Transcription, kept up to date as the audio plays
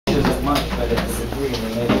much, but it's a degree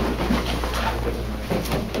related.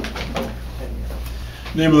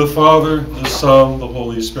 In the name of the Father, the Son, the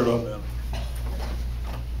Holy Spirit, amen.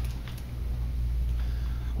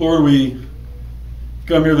 Lord, we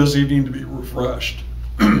come here this evening to be refreshed,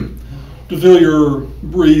 to feel your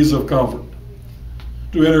breeze of comfort,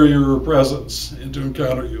 to enter your presence and to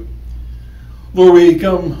encounter you. Lord, we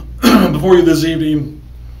come before you this evening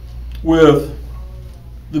with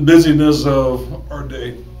the busyness of our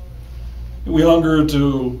day. We hunger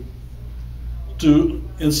to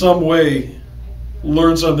in some way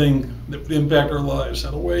learn something that would impact our lives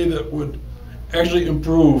in a way that would actually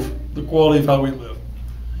improve the quality of how we live.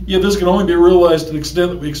 Yet this can only be realized to the extent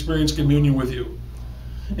that we experience communion with you.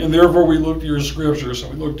 And therefore we look to your scriptures,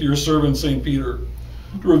 and we look to your servant St. Peter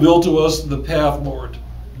to reveal to us the path, Lord,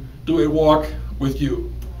 to a walk with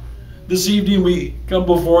you. This evening we come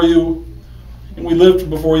before you, and we lift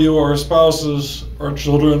before you our spouses, our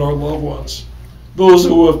children, our loved ones, those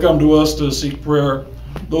who have come to us to seek prayer,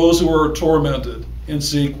 those who are tormented and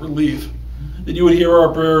seek relief, that you would hear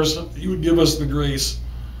our prayers, you would give us the grace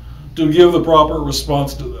to give the proper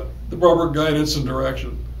response to them, the proper guidance and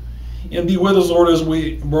direction. And be with us, Lord, as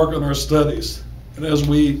we embark on our studies and as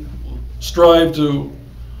we strive to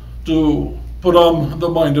put on the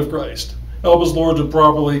mind of Christ. Help us, Lord, to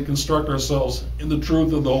properly construct ourselves in the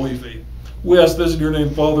truth of the Holy Faith. We ask this in your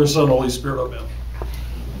name, Father, Son, Holy Spirit, amen.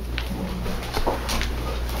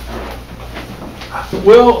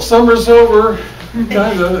 Well, summer's over,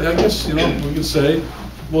 kind of, I guess, we could say.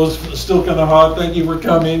 Well, it's still kind of hot. Thank you for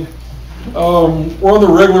coming. We're on the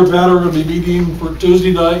regular pattern. We're going to be meeting for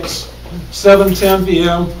Tuesday nights, 7:10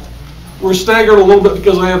 p.m. We're staggered a little bit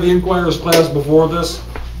because I have the Inquirers class before this.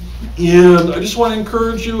 And I just want to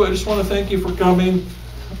encourage you. I just want to thank you for coming.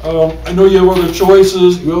 I know you have other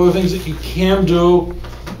choices. You have other things that you can do.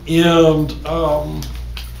 And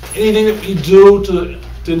anything that we do to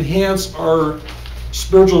enhance our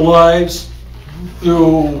spiritual lives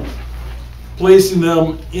through placing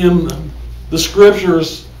them in the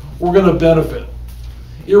scriptures, we're going to benefit,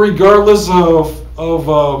 irregardless of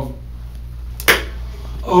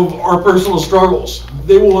our personal struggles.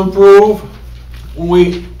 They will improve when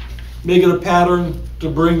we make it a pattern to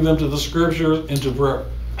bring them to the scriptures and to prayer.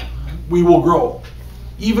 We will grow.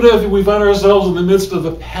 Even if we find ourselves in the midst of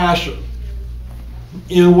a passion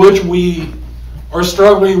in which we are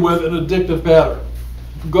struggling with an addictive pattern,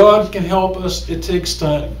 God can help us. It takes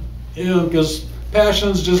time. Because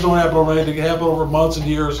passions just don't happen overnight. They can happen over months and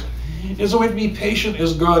years. And so we have to be patient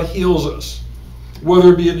as God heals us.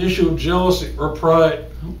 Whether it be an issue of jealousy or pride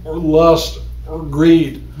or lust or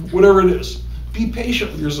greed, whatever it is. Be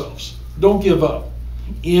patient with yourselves. Don't give up.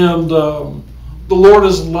 And the Lord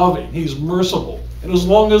is loving. He's merciful. And as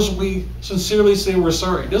long as we sincerely say we're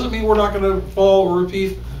sorry, doesn't mean we're not going to fall or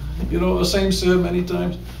repeat, the same sin many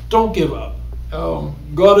times. Don't give up.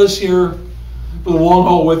 God is here for the long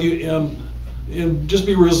haul with you, and just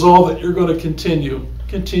be resolved that you're going to continue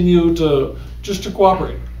to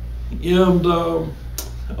cooperate. And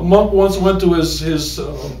a monk once went to his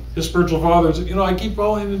spiritual father and said, I keep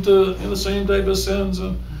falling into the same type of sins,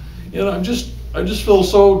 and I just feel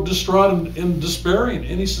so distraught and despairing.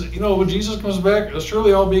 And he said, when Jesus comes back,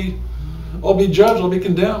 surely I'll be judged, I'll be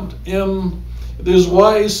condemned. And his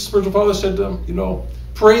wise spiritual father said to him,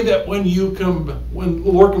 pray that when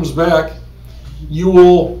the Lord comes back, you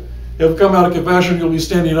will have come out of confession, you'll be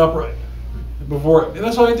standing upright before it. And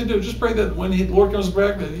that's all you have to do. Just pray that when the Lord comes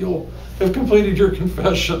back, that you'll have completed your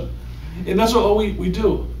confession. And that's all we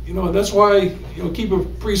do. And that's why keep a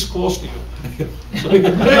priest close to you.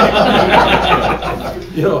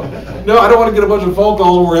 No, I don't want to get a bunch of phone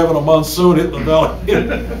calls when we're having a monsoon hitting the valley.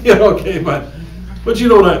 Okay, but you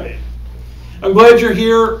know what I mean. I'm glad you're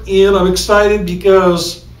here, and I'm excited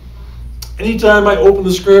because anytime I open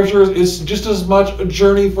the scriptures, it's just as much a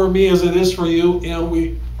journey for me as it is for you, and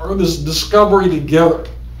we are in this discovery together.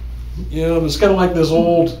 It's kind of like this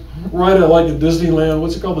old ride I like at Disneyland.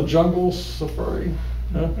 What's it called? The Jungle Safari?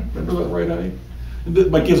 Huh? Remember that ride, honey?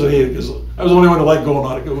 My kids would hate it because I was the only one that liked going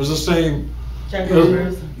on it. It was the same.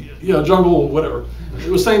 Jungle, whatever. It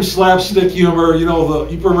was the same slapstick humor. You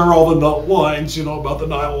remember all the lines, about the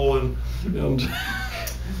Nile and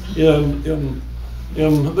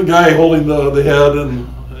the guy holding the head and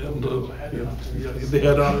the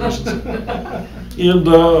head on it, I should say.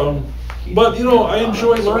 But I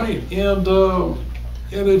enjoy learning, and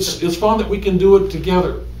it's fun that we can do it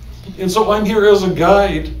together. And so I'm here as a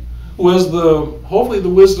guide who has hopefully the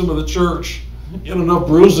wisdom of the church and enough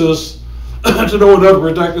bruises to know enough to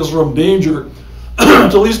protect us from danger, to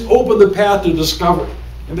at least open the path to discovery.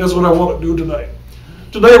 And that's what I want to do tonight.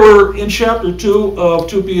 Today we're in chapter 2 of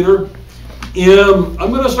 2 Peter, I'm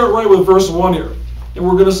going to start right with verse 1 here, and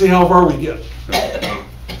we're going to see how far we get.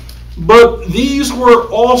 But there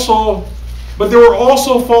were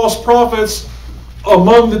also false prophets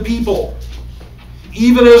among the people,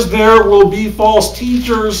 even as there will be false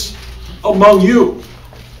teachers among you,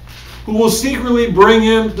 who will secretly bring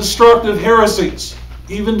in destructive heresies,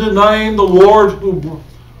 even denying the Lord who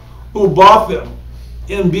bought them,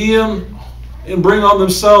 and bring on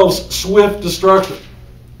themselves swift destruction.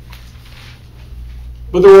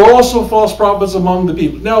 But there were also false prophets among the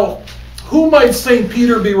people. Now, who might St.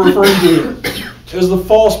 Peter be referring to as the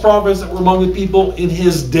false prophets that were among the people in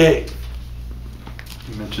his day?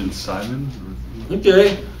 You mentioned Simon.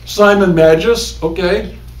 Okay, Simon Magus,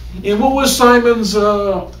 okay. And what was Simon's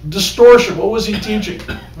distortion? What was he teaching?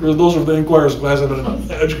 Or those are the inquirers class, I don't know,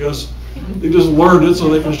 because they just learned it so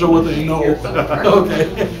they can show what they know. Okay,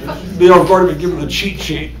 they are part of it, given the cheat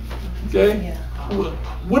sheet. Okay,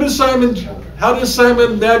 how did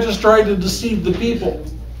Simon Magus try to deceive the people?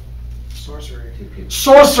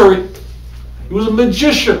 Sorcery. He was a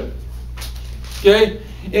magician. Okay,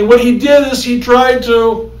 and what he did is he tried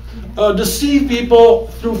to deceive people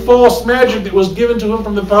through false magic that was given to him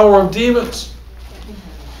from the power of demons.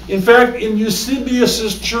 In fact, in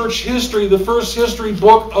Eusebius' church history, the first history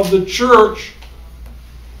book of the church,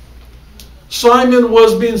 Simon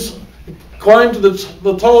was being climbed to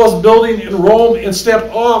the tallest building in Rome and stepped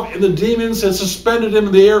off, and the demons had suspended him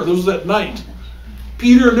in the air. This was at night.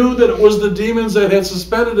 Peter knew that it was the demons that had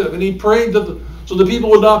suspended him, and he prayed that so the people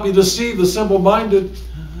would not be deceived, the simple-minded,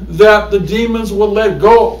 that the demons would let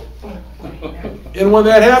go. And when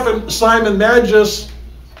that happened, Simon Magus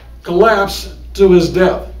collapsed to his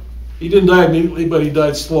death. He didn't die immediately, but he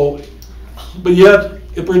died slowly. But yet,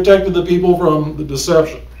 it protected the people from the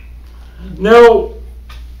deception. Now,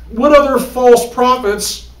 what other false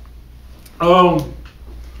prophets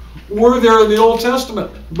were there in the Old Testament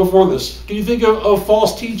before this? Can you think of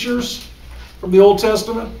false teachers from the Old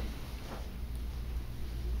Testament?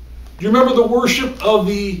 Do you remember the worship of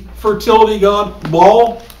the fertility god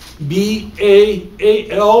Baal?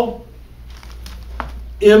 B-A-A-L.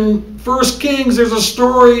 In 1 Kings, there's a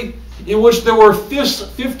story in which there were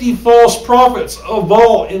 50 false prophets of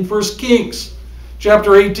Baal in 1 Kings,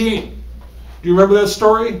 chapter 18. Do you remember that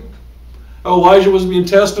story? Elijah was being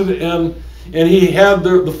tested, and he had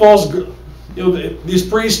the false, these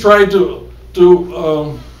priests tried to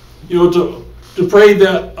pray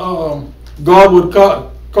that God would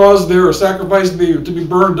cause their sacrifice to be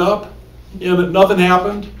burned up, and nothing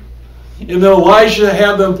happened. And then Elijah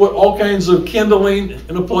had them put all kinds of kindling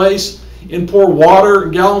in a place and pour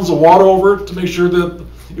gallons of water over it to make sure that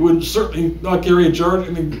it would certainly not carry a charge.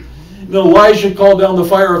 And then Elijah called down the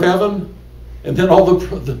fire of heaven, and then all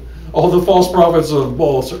the false prophets of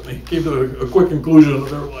Baal certainly came to a quick conclusion of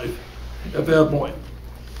their life at that point.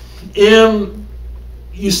 And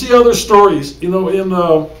you see other stories, in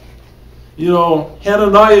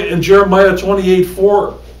Hananiah and Jeremiah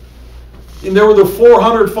 28:4. And there were the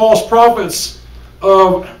 400 false prophets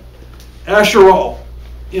of Asherah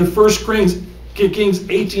in 1 Kings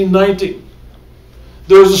 18:19.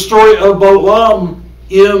 There's a story of Balaam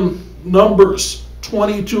in Numbers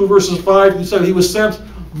 22 verses 5. He said he was sent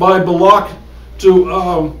by Balak to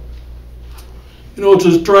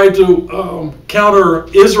try to counter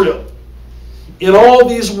Israel. And all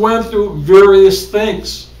these went through various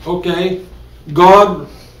things. Okay, God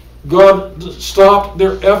stopped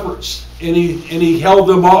their efforts, and he held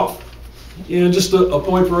them off. And just a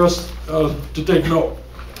point for us to take note.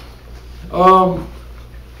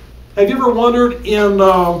 Have you ever wondered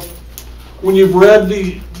when you've read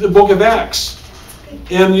the book of Acts,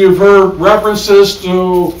 and you've heard references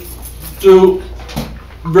to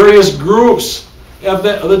various groups at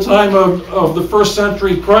the time of the first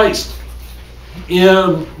century Christ,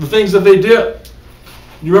 and the things that they did?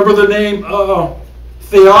 You remember the name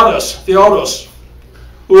Theodos,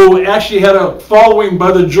 who actually had a following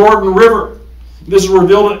by the Jordan River. This is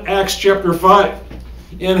revealed in Acts chapter 5,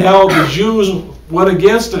 and how the Jews went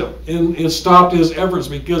against him and stopped his efforts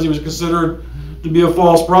because he was considered to be a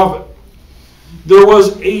false prophet. There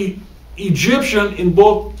was an Egyptian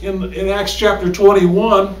in Acts chapter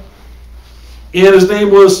 21, and his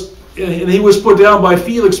name was, and he was put down by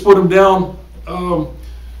Felix, put him down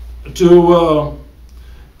to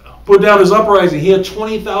put down his uprising. He had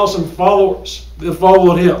 20,000 followers that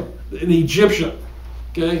followed him, an Egyptian,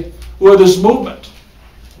 okay, who had this movement.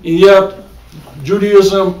 And yet,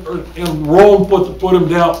 Judaism and Rome put him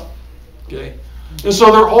down, okay. And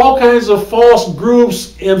so there are all kinds of false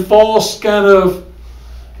groups and false kind of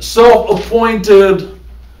self-appointed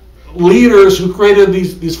leaders who created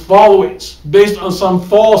these followings based on some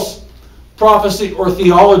false prophecy or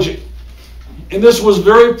theology. And this was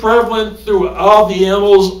very prevalent throughout the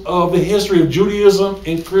annals of the history of Judaism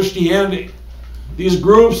and Christianity. These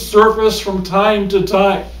groups surfaced from time to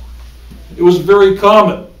time. It was very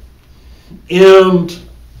common. And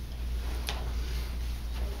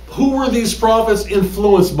who were these prophets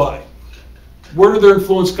influenced by? Where did their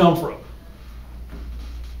influence come from?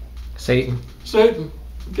 Satan. Satan.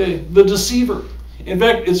 Okay, the deceiver. In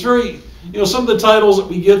fact, it's very, some of the titles that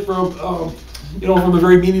we get from, from the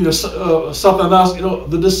very meaning of Satanas,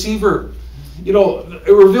 the deceiver,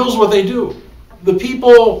 it reveals what they do. The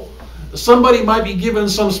people, somebody might be given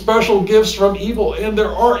some special gifts from evil, and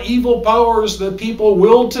there are evil powers that people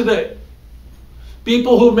wield today.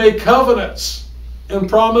 People who make covenants and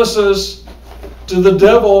promises to the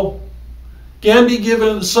devil can be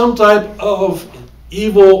given some type of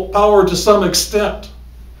evil power to some extent.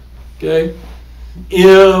 Okay?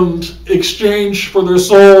 In exchange for their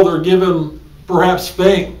soul, they're given perhaps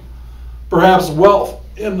fame, perhaps wealth.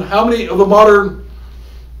 And how many of the modern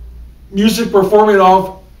music performers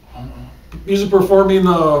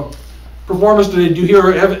today do you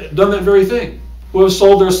hear have done that very thing? Who have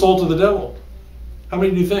sold their soul to the devil? How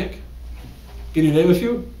many do you think? Can you name a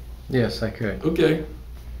few? Yes, I could. Okay.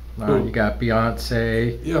 You got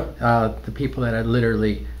Beyonce. Yeah. The people that had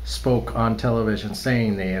literally spoke on television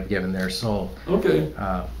saying they have given their soul. Okay.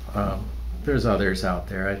 There's others out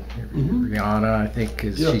there. Rihanna, I think,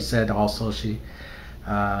 she said also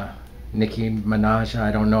Nicki Minaj.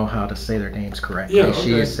 I don't know how to say their names correctly. Yeah, okay.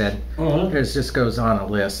 She has said. It just goes on a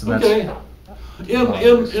list. And okay.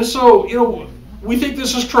 And so we think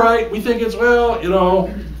this is trite. We think it's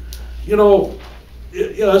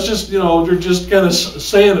it's just they're just kind of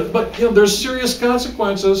saying it. But there's serious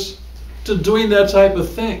consequences to doing that type of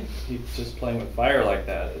thing. Just playing with fire like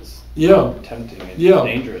that is tempting and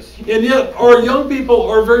dangerous. And yet our young people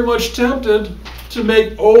are very much tempted to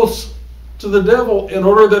make oaths to the devil in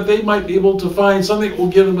order that they might be able to find something that will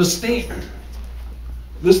give them esteem.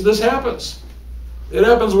 This happens. It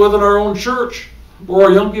happens within our own church, where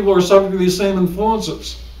our young people are subject to these same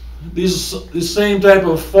influences, these same type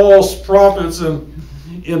of false prophets and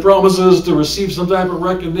promises to receive some type of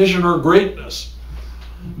recognition or greatness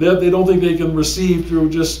that they don't think they can receive through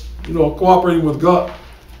just cooperating with God.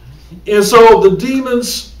 And so the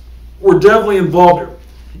demons were definitely involved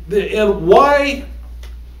here. And why?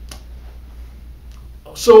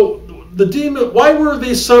 So why were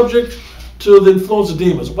they subject to the influence of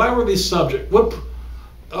demons? Why were they subject? What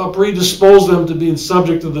predisposed them to being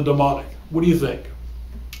subject to the demonic? What do you think?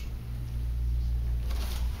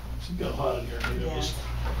 It's got hot in here. Maybe I'll just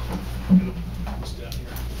put this down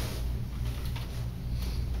here.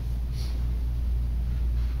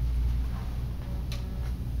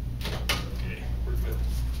 Okay, we're good.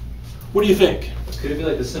 What do you think? Could it be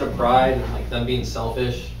like the sin of pride and like them being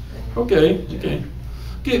selfish? Okay,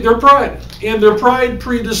 their pride. And their pride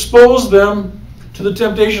predisposed them to the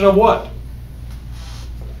temptation of what?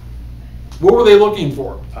 What were they looking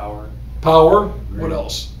for? Power. What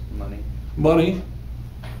else? Money.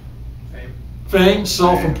 Fame,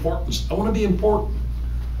 self-importance. I want to be important.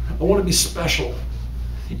 I want to be special.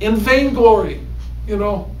 And vainglory, I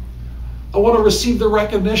want to receive the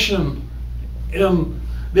recognition and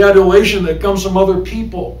the adulation that comes from other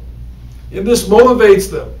people. And this motivates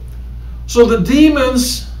them. So the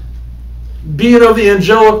demons, being of the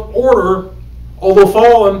angelic order, although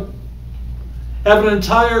fallen, have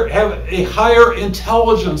a higher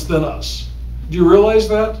intelligence than us. Do you realize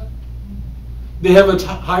that? They have a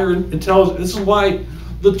higher intelligence. This is why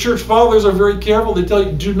the church fathers are very careful. They tell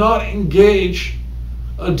you, do not engage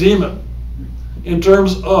a demon in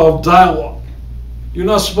terms of dialogue. You're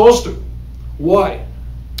not supposed to. Why?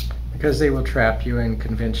 Because they will trap you and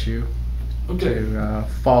convince you to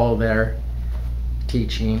follow their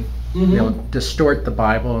teaching. They'll distort the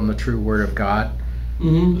Bible and the true Word of God.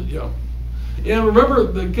 Yeah. And remember,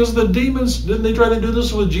 because the demons, didn't they try to do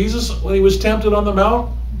this with Jesus when he was tempted on the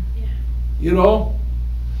mount? The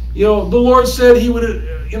Lord said he would,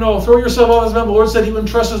 throw yourself off his mount. The Lord said he would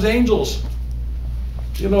entrust his angels,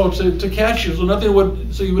 to catch you,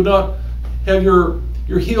 so you would not have your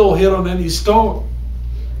heel hit on any stone.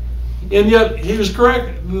 And yet he was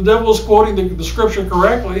correct. The devil was quoting the scripture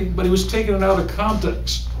correctly, but he was taking it out of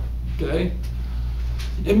context. Okay?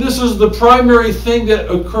 And this is the primary thing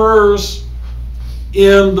that occurs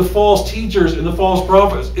in the false teachers and the false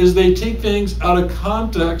prophets, is they take things out of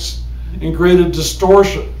context and create a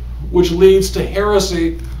distortion, which leads to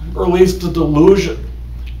heresy or leads to delusion.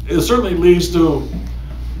 It certainly leads to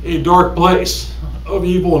a dark place of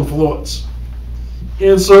evil influence.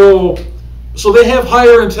 And so they have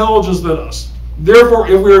higher intelligence than us. Therefore,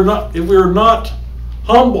 if we are not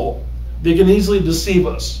humble, they can easily deceive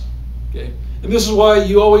us. Okay, and this is why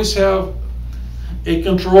you always have a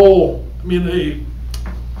control. I mean,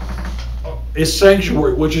 a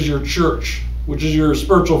sanctuary, which is your church, which is your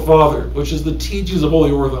spiritual father, which is the teachings of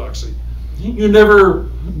Holy Orthodoxy. You never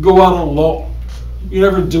go out alone. You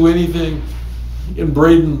never do anything in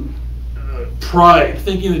Braden pride,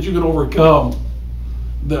 thinking that you can overcome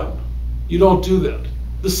them. You don't do that.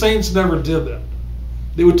 The saints never did that.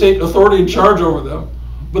 They would take authority and charge over them,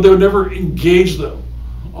 but they would never engage them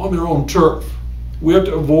on their own turf. We have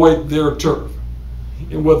to avoid their turf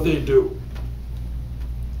in what they do.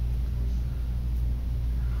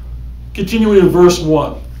 Continuing in verse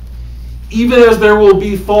 1. Even as there will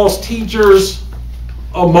be false teachers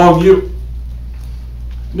among you.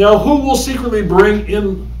 Now, who will secretly bring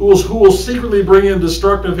in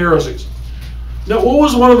destructive heresies? Now, what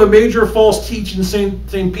was one of the major false teachings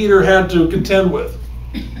St. Peter had to contend with?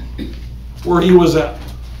 Where he was at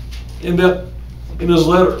in his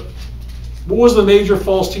letter. What was the major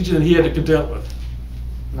false teaching that he had to contend with?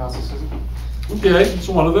 Gnosticism. Okay, it's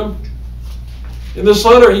one of them. In this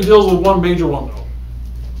letter, he deals with one major one, though.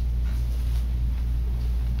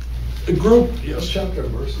 A group, yes. Chapter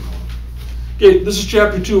and verse. Okay, this is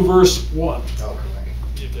chapter 2, verse 1.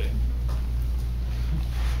 Okay.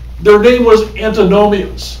 Their name was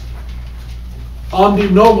antinomians.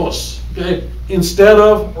 Antinomos, okay? Instead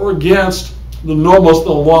of or against the nomos,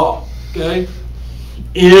 the law, okay?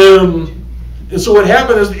 And so what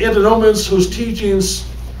happened is the antinomians, whose teachings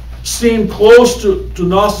seemed close to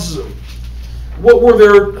Gnosticism, what were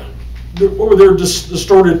their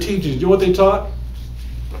distorted teachings? Do you know what they taught?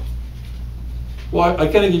 Well, I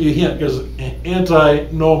kind of give you a hint, because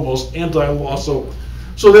anti-nomos, anti-law.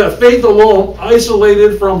 So that faith alone,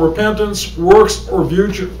 isolated from repentance, works, or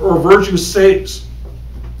virtue saves.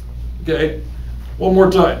 Okay, one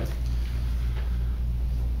more time.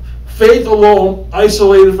 Faith alone,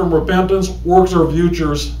 isolated from repentance, works, or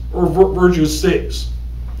virtue saves.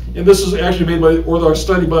 And this is actually made by the Orthodox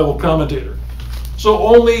Study Bible commentator. So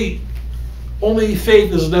only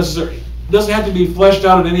faith is necessary. It doesn't have to be fleshed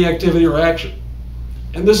out in any activity or action.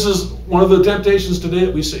 And this is one of the temptations today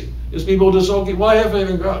that we see, is people just, okay, well, I have faith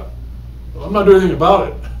in God. Well, I'm not doing anything about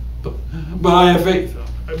it, but I have faith,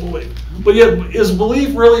 I believe. But yet, is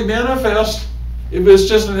belief really manifest if it's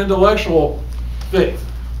just an intellectual faith?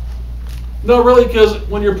 No, really, because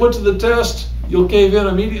when you're put to the test, you'll cave in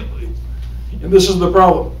immediately. And this is the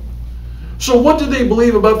problem. So what did they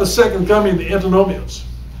believe about the second coming, the antinomians?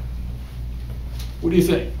 What do you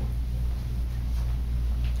think?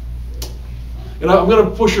 And I'm going to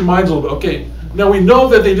push your minds a little bit. Okay, now we know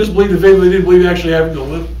that they just believed in faith, but they didn't believe actually having to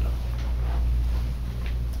live.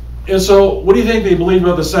 And so, what do you think they believed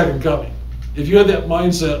about the second coming? If you had that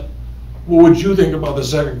mindset, what would you think about the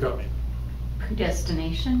second coming?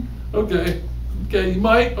 Predestination. Okay, you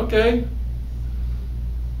might, okay.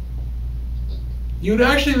 You'd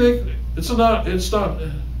actually think it's not,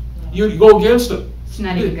 you go against it. It's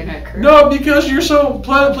not even going to occur. No, because you're so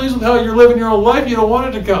pleased with how you're living your own life, you don't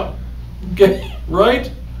want it to come. Okay, right?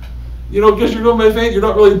 You know, because you're doing by faith, you're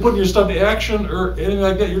not really putting your stuff to action or anything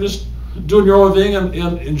like that. You're just doing your own thing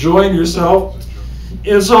and enjoying yourself.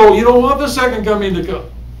 And so you don't want the second coming to come.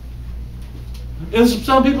 And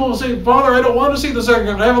some people will say, Father, I don't want to see the second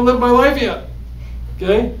coming. I haven't lived my life yet.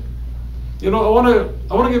 Okay? You know, I want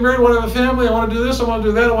to get married, I want to have a family, I want to do this, I want to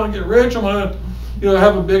do that, I want to get rich, I want to,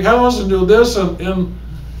 have a big house and do this, and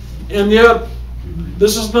yet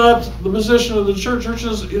this is not the position of the church. Church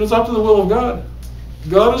is, it's up to the will of God.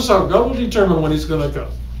 God will determine when He's going to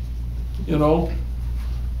come.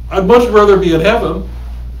 I'd much rather be in heaven.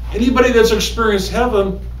 Anybody that's experienced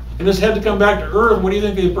heaven and has had to come back to earth, what do you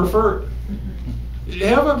think they preferred?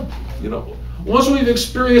 Heaven, once we've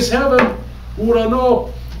experienced heaven, we want to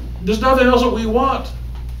know there's nothing else that we want.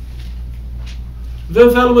 We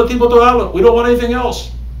don't want anything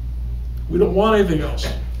else. We don't want anything else.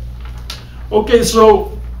 Okay,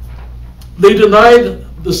 so they denied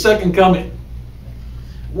the second coming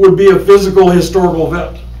would be a physical, historical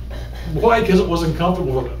event. Why? Because it wasn't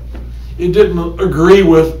comfortable with them. It didn't agree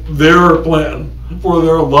with their plan for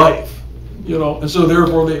their life, and so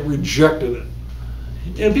therefore they rejected it.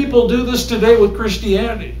 And people do this today with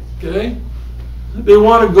Christianity, okay? They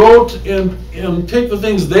want to go and pick the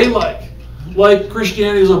things they like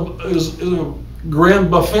Christianity is a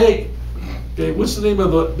grand buffet. Okay, what's the name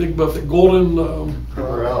of the big buffet? Golden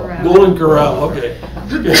Corral. Golden Corral. Okay.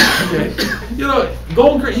 Okay.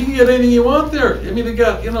 Golden Corral. You can get anything you want there. I mean, they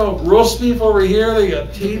got roast beef over here. They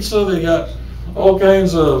got pizza. They got all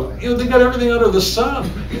kinds of, they got everything under the sun,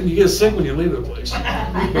 and you get sick when you leave the place. Okay.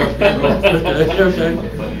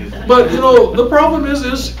 But, the problem is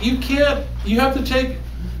you have to take,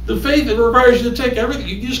 the faith, it requires you to take everything.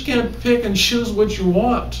 You just can't pick and choose what you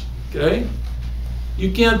want, okay?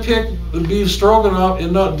 You can't pick the beef stroganoff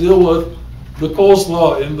and not deal with the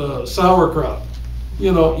coleslaw and the sauerkraut.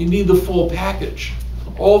 You need the full package.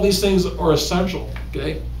 All these things are essential,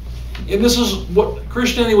 okay? And this is what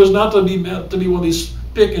Christianity was not to be meant to be one of these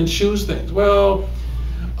pick and choose things. Well,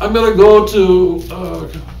 I'm going to go to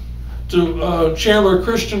Chandler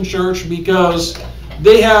Christian Church because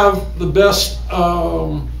they have the best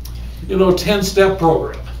 10-step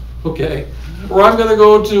program, okay? Or I'm going to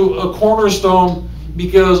go to a Cornerstone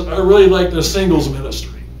because I really like the singles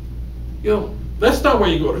ministry. That's not why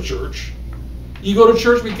you go to church. You go to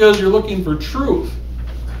church because you're looking for truth.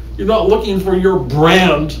 You're not looking for your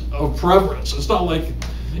brand of preference. It's not like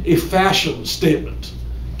a fashion statement,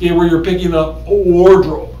 okay, where you're picking up a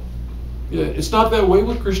wardrobe. Yeah, it's not that way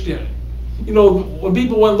with Christianity. When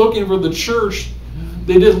people went looking for the church,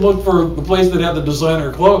 they didn't look for the place that had the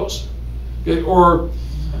designer clothes, okay, or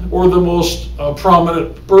the most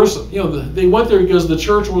prominent person. They went there because the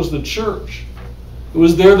church was the church. It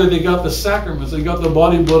was there that they got the sacraments. They got the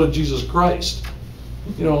body and blood of Jesus Christ.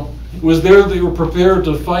 It was there that they were prepared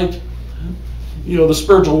to fight, the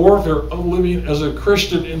spiritual warfare of living as a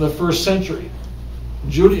Christian in the first century,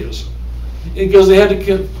 Judaism, because they had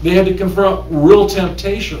to confront real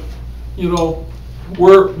temptation.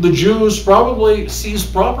 Where the Jews probably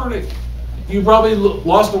seized property. You probably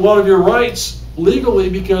lost a lot of your rights legally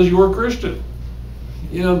because you were a Christian.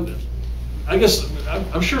 And I guess,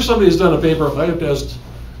 I'm sure somebody's done a paper, I have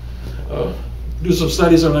to do some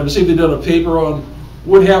studies on it, to see if they've done a paper on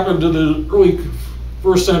what happened to the early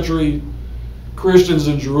first century Christians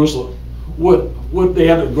in Jerusalem. What they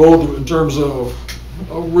had to go through in terms of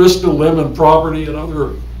risk to limb and property and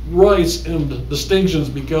other rights and distinctions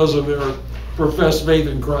because of their professed faith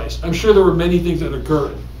in Christ. I'm sure there were many things that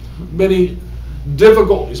occurred, many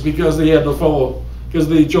difficulties because they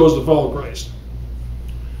chose to follow Christ.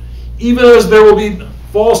 Even as there will be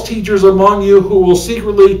false teachers among you who will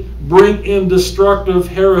secretly bring in destructive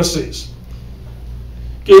heresies.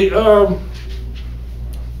 Okay,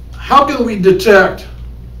 how can we detect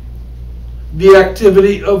the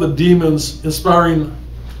activity of the demons inspiring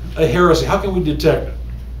a heresy? How can we detect it?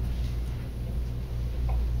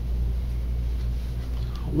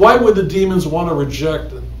 Why would the demons want to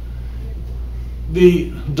reject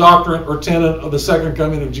the doctrine or tenet of the second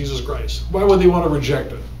coming of Jesus Christ? Why would they want to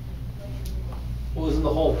reject it? Well, isn't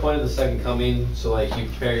the whole point of the second coming so you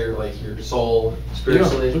prepare your soul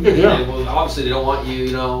spiritually? Yeah. Okay, yeah. Well, obviously they don't want you,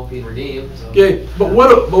 being redeemed. So. Okay, but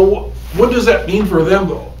what does that mean for them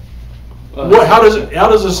though? How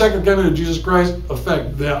does the second coming of Jesus Christ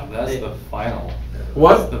affect them? That's the final.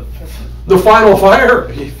 What? The final fire.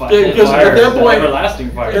 Because at that point,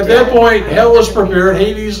 everlasting fire. At that point, hell is prepared.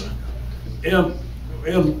 Hades and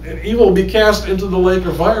evil will be cast into the lake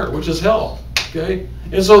of fire, which is hell. Okay,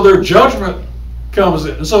 and so their judgment comes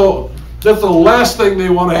in, and so that's the last thing they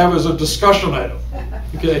want to have as a discussion item.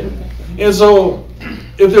 Okay, and so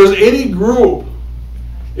if there's any group,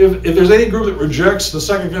 if there's any group that rejects the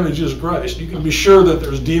second coming of Jesus Christ, you can be sure that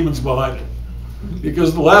there's demons behind it,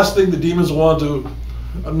 because the last thing the demons want to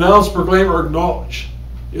announce, proclaim, or acknowledge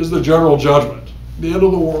is the general judgment, the end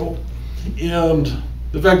of the world, and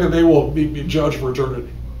the fact that they will be judged for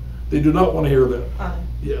eternity. They do not want to hear that.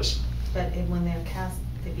 Yes. But when they're cast,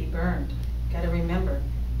 they be burned. Got to remember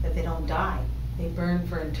that they don't die. They burn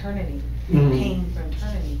for eternity. Pain for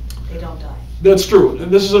eternity. They don't die. That's true,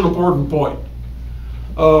 and this is an important point.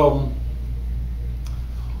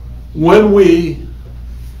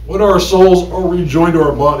 When our souls are rejoined to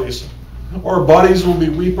our bodies will be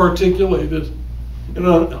reparticulated in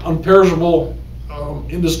an unperishable,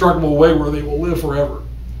 indestructible way where they will live forever,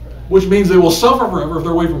 which means they will suffer forever if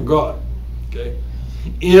they're away from God. Okay,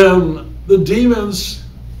 and the demons,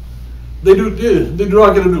 they do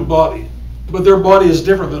not get a new body, but their body is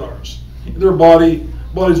different than ours. Their bodies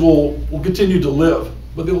will continue to live,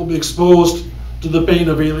 but they will be exposed to the pain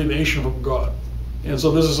of alienation from God. And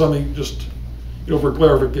so this is something just for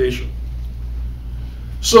clarification.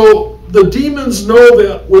 So the demons know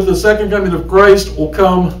that with the second coming of Christ will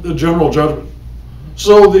come the general judgment.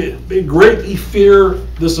 So they greatly fear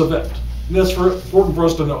this event. And that's important for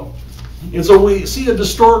us to know. And so we see a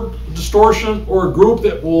distortion or a group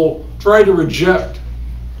that will try to reject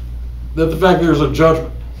the fact that there's a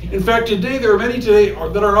judgment. In fact, today there are many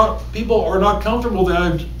people are not comfortable with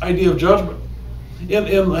the idea of judgment.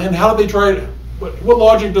 And how do they try it? What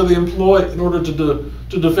logic do they employ in order to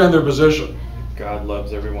defend their position? God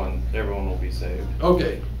loves everyone. Everyone will be saved.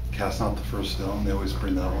 Okay. Cast not the first stone. They always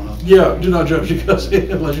bring that one up. Yeah, do not judge because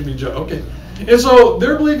unless you be judged. Okay. And so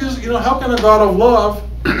their belief is, how can a God of love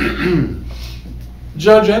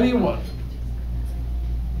judge anyone?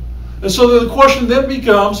 And so the question then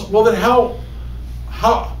becomes, well, then how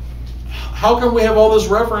come we have all this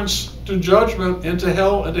reference to judgment and to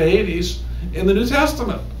hell and to Hades in the New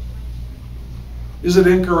Testament? Is it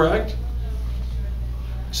incorrect?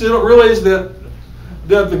 See, they don't realize that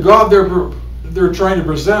the God they're trying to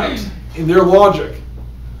present in their logic,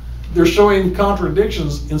 they're showing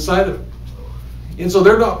contradictions inside of it. And so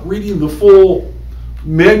they're not reading the full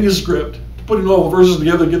manuscript, putting all the verses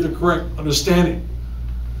together to get the correct understanding.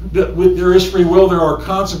 That there is free will, there are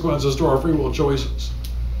consequences to our free will choices.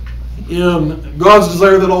 In God's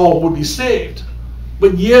desire that all would be saved.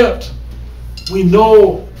 But yet, we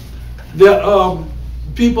know that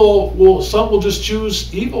some will just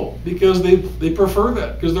choose evil because they prefer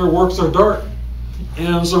that, because their works are dark.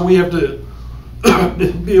 And so we have to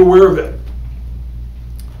be aware of it.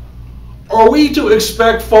 Are we to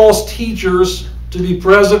expect false teachers to be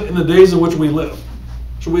present in the days in which we live?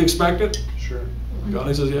 Should we expect it? Sure.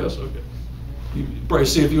 Connie says yes. Okay. You probably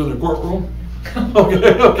see a few in the courtroom.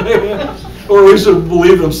 Okay. Or at least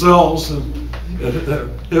believe themselves and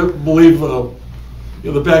believe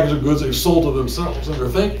the package of goods they've sold to themselves and their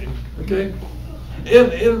thinking. Okay.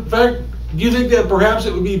 And in fact, do you think that perhaps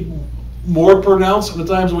it would be more pronounced in the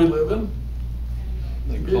times we live in?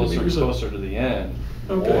 Closer to the end,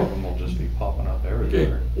 okay. More of them will just be popping up everywhere.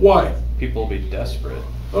 Okay. Why? People will be desperate.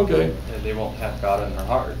 Okay. And they won't have God in their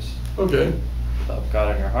hearts. Okay. Without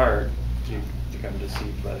God in your heart, you become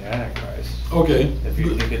deceived by the Antichrist. Okay. If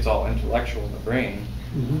you think it's all intellectual in the brain,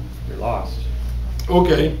 you're lost.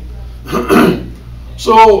 Okay.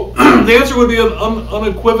 So the answer would be an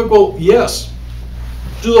unequivocal yes.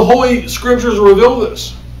 Do the Holy Scriptures reveal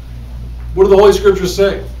this? What do the Holy Scriptures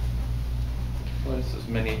say? Well, it says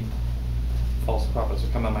many false prophets will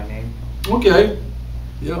come in my name. Okay.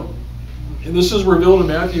 Yeah. And this is revealed in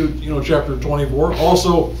Matthew, chapter 24.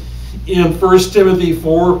 Also in 1 Timothy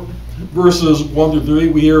 4, verses 1 through 3,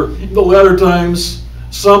 we hear, in the latter times,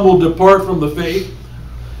 some will depart from the faith,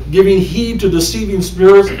 giving heed to deceiving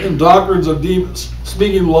spirits and doctrines of demons,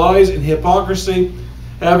 speaking lies and hypocrisy,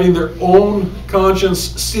 having their own conscience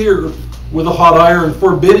seared with a hot iron,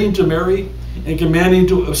 forbidding to marry, and commanding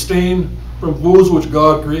to abstain from foods which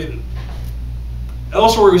God created.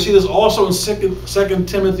 Elsewhere, we see this also in 2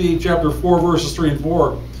 Timothy chapter 4, verses 3 and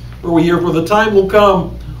 4, where we hear, for the time will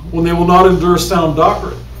come when they will not endure sound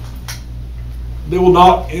doctrine. They will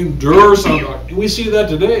not endure sound doctrine. And we see that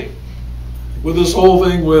today with this whole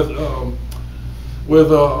thing with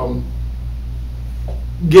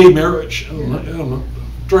gay marriage and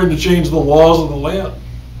trying to change the laws of the land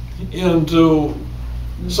and to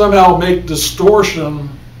somehow make distortion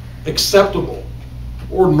acceptable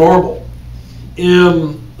or normal.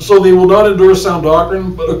 And so they will not endure sound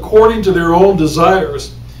doctrine, but according to their own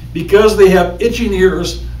desires, because they have itching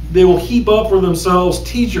ears, they will heap up for themselves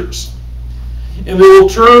teachers. And they will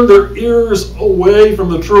turn their ears away from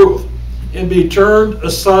the truth and be turned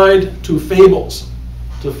aside to fables.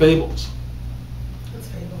 To fables. What's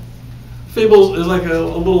fable? Fables is like a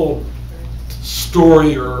little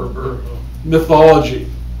story or mythology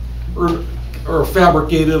or a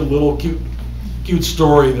fabricated little cute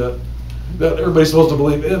story that everybody's supposed to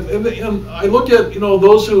believe. And I look at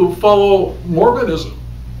those who follow Mormonism.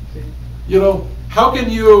 How can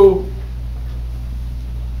you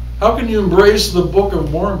embrace the Book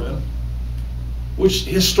of Mormon, which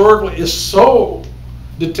historically is so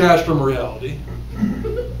detached from reality?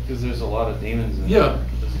 Because there's a lot of demons in Yeah,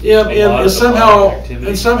 there. and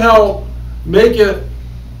somehow make it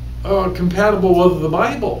compatible with the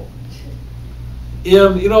Bible.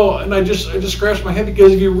 And I just scratched my head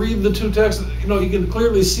because if you read the two texts, you can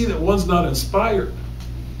clearly see that one's not inspired.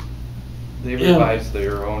 They revised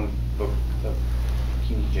their own book of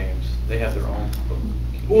King James. They have their own book.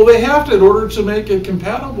 Well, they have to in order to make it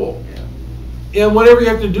compatible. Yeah. And whenever you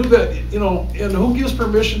have to do that, and who gives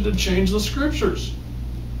permission to change the scriptures?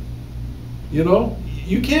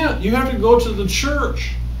 You can't. You have to go to the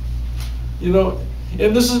church.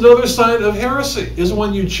 And this is another sign of heresy, is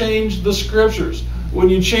when you change the scriptures, when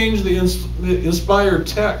you change the inspired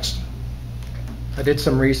text. I did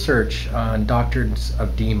some research on doctrines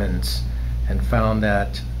of demons and found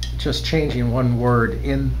that just changing one word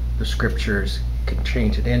in the scriptures can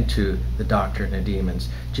change it into the doctrine of demons.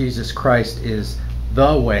 Jesus Christ is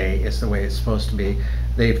the way, is the way it's supposed to be.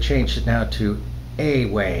 They've changed it now to a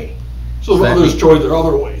way. So others tried their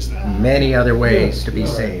other ways now. Many other ways to be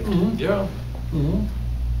saved. Mm-hmm. Yeah. Mm-hmm.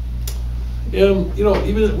 And, you know,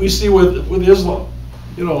 even we see with Islam,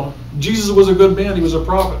 you know, Jesus was a good man, he was a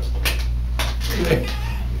prophet. Okay?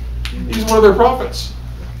 He's one of their prophets.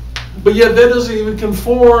 But yet that doesn't even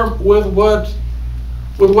conform with what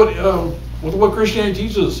Christianity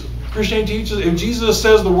teaches. Christianity teaches if Jesus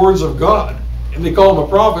says the words of God, and they call him a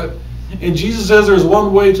prophet, and Jesus says there's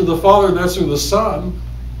one way to the Father, and that's through the Son,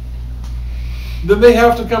 then they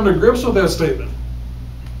have to come to grips with that statement.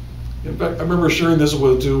 In fact, I remember sharing this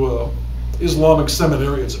with two Islamic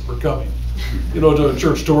seminarians that were coming, you know, to a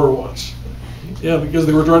church tour once. Yeah, because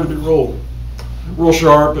they were trying to be real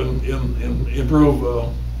sharp and improve,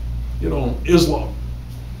 you know, Islam,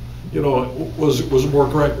 you know, was more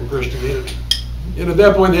correct than Christianity. And at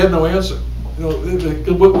that point, they had no answer. You know,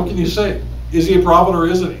 what can you say? Is he a prophet or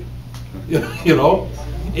isn't he? You know,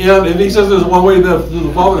 and if he says there's one way to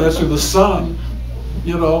the Father, that's through the Son.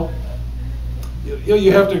 You know,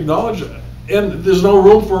 you have to acknowledge that. And there's no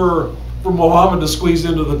room for Muhammad to squeeze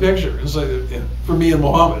into the picture and say, yeah, for me and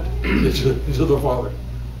Muhammad, to the Father.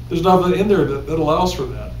 There's nothing in there that allows for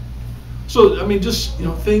that. So, I mean, just, you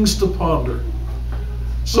know, things to ponder.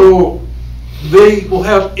 So, they will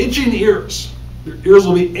have itching ears. Their ears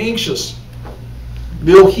will be anxious.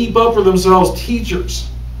 They'll heap up for themselves teachers.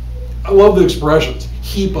 I love the expressions,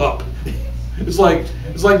 heap up. It's like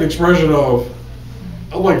the expression of,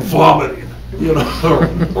 I'm like vomiting, you know,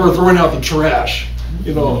 or throwing out the trash,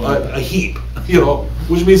 you know, a heap, you know,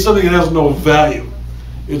 which means something that has no value.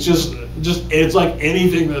 It's just it's like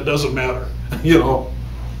anything that doesn't matter, you know,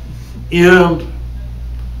 and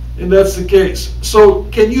that's the case. So,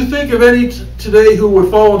 can you think of any today who would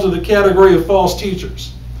fall into the category of false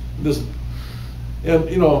teachers? And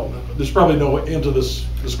you know, there's probably no end to this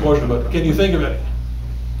question, but can you think of any?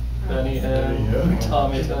 Benny Hinn,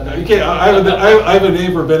 Tommy. Okay, I have a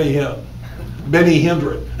name for Benny Hinn. Benny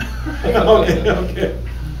Hindred. Okay.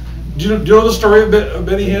 Do you know the story of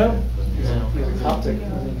Benny Hinn? He was Coptic.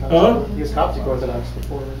 Huh? He was Coptic Orthodox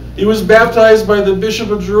before. He was baptized by the Bishop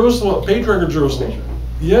of Jerusalem, Patriarch of Jerusalem.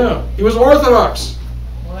 Yeah, he was Orthodox.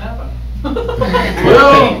 What happened?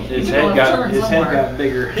 Well, his head got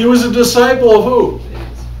bigger. he was a disciple of who?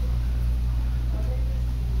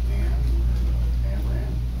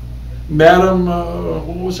 Madam,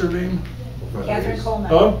 what was her name? Catherine Coleman.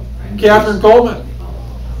 Huh? Catherine Coleman.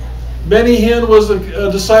 Benny Hinn was a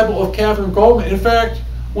disciple of Catherine Coleman. In fact,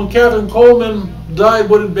 when Catherine Coleman died,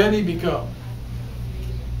 what did Benny become?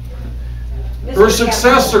 Her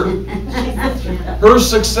successor. Her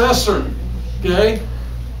successor. Okay?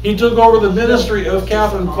 He took over the ministry of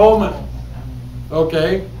Catherine Coleman.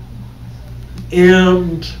 Okay?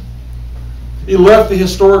 And he left the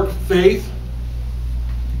historic faith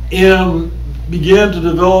and began to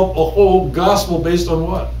develop a whole gospel based on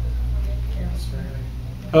what?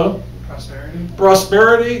 Huh? Prosperity.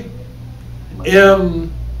 Prosperity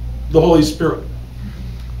and the Holy Spirit.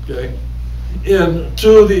 Okay? And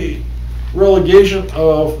to the relegation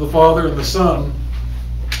of the Father and the Son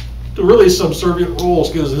to really subservient roles,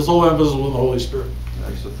 because his whole emphasis was on the Holy Spirit. I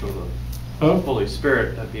used to throw the Holy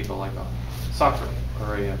Spirit at people like a soccer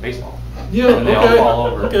or a baseball. Yeah, and they all fall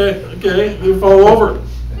over. Okay, they fall over.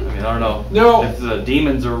 I mean, I don't know No. if the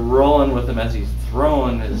demons are rolling with him as he's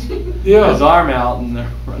throwing his Yeah. his arm out and they're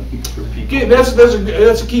running through people. Okay,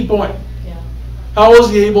 that's a key point. Yeah. How is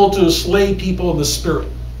he able to slay people in the Spirit?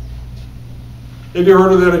 Have you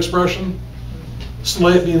heard of that expression?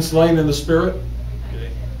 Being slain in the Spirit?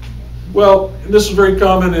 Well, and this is very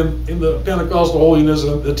common in the Pentecostal holiness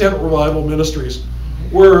and the tent revival ministries,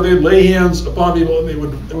 where they'd lay hands upon people and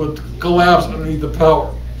they would collapse underneath the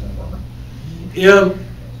power. And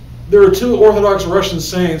there are two Orthodox Russian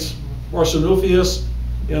saints, Marcinufius,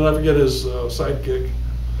 and I forget his sidekick.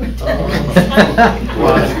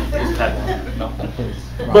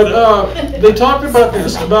 But they talked about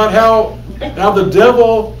this, about how the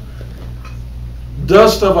devil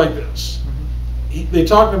does stuff like this. They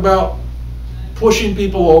talk about pushing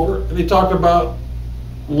people over, and they talk about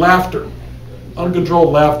laughter,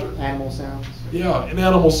 uncontrolled laughter. Animal sounds. Yeah, and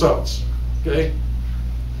animal sounds. Okay?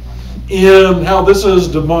 And how this is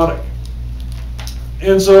demonic.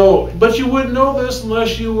 And so, but you wouldn't know this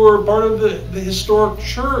unless you were part of the historic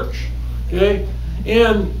church. Okay?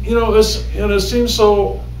 And, you know, it seems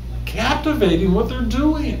so captivating what they're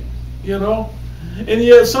doing, you know? And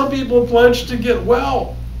yet some people pledge to get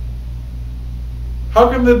well. How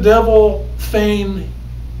can the devil feign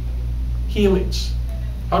healings?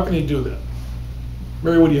 How can he do that?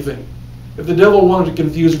 Mary, what do you think? If the devil wanted to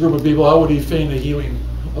confuse a group of people, how would he feign a healing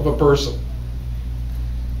of a person?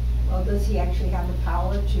 Well, does he actually have the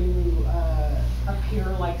power to appear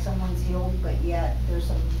like someone's healed, but yet there's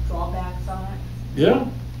some drawbacks on it?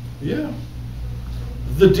 Yeah.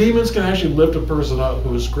 the demons can actually lift a person up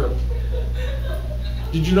who is crippled.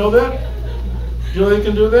 Did you know that? Did you know they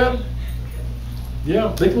can do that?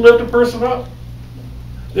 Yeah, they can lift a person up.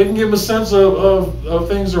 They can give them a sense of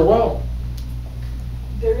things are well.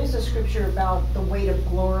 There is a scripture about the weight of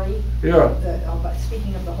glory. Yeah.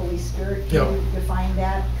 Speaking of the Holy Spirit, can Yeah. you define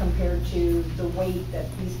that compared to the weight that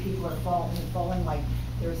these people are falling like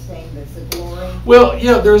they're saying there's a glory? Well,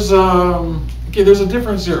 yeah, there's a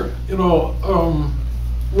difference here. You know,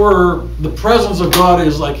 where the presence of God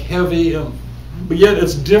is like heavy, but yet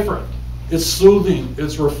it's different. It's soothing.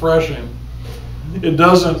 It's refreshing. It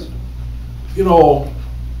doesn't, you know,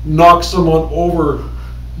 knock someone over.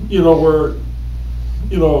 You know,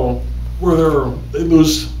 where they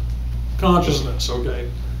lose consciousness. Okay,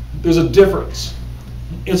 there's a difference,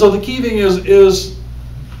 and so the key thing is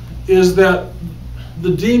that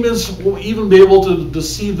the demons will even be able to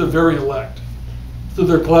deceive the very elect through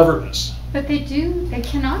their cleverness. But they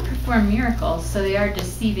cannot perform miracles, so they are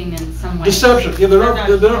deceiving in some way. Deception. Yeah, They're not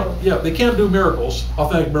healed. yeah, they can't do miracles,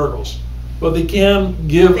 authentic miracles, but they can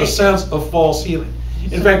give a sense of false healing.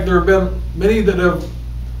 In fact, there have been many that have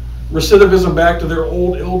recidivism back to their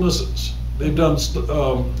old illnesses. They've done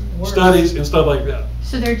studies and stuff like that.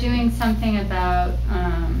 So they're doing something about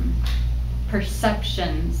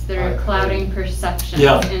perceptions. They're clouding perceptions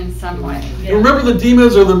in some way. You remember, the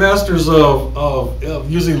demons are the masters of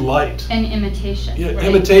using light. And imitation. Yeah, right?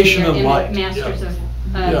 imitation They're and light. Masters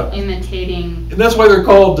Yeah. of imitating. And that's why they're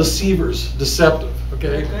called deceivers, deceptive.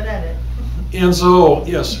 They're Okay. good at it. And so,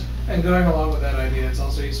 yes. And going along with that idea, it's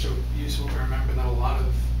also useful to remember that a lot of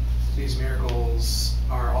these miracles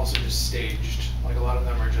are also just staged. Like a lot of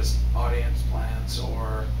them are just audience plans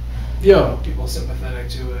or Yeah. people sympathetic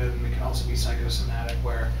to it, and it can also be psychosomatic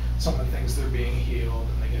where someone thinks they're being healed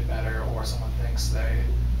and they get better, or someone thinks they're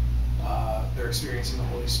experiencing the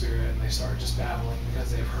Holy Spirit and they start just babbling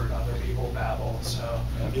because they've heard other people babble. So,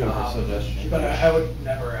 Suggestion. but I would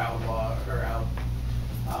never outlaw or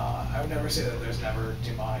I would never say that there's never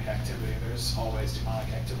demonic activity. There's always demonic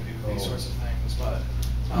activity with these sorts of things, but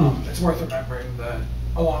it's worth remembering that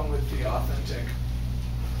along with the authentic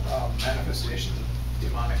manifestations of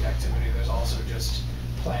demonic activity, there's also just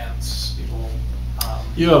plans, people.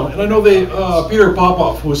 Yeah, and I know Peter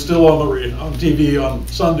Popoff was still on TV on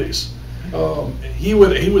Sundays. He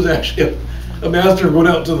was actually a master of going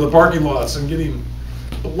out to the parking lots and getting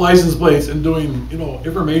license plates and doing, you know,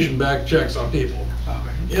 information back checks on people.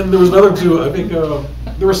 And there was another two. I think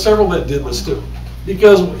there were several that did this too,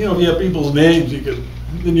 because, you know, if you have people's names,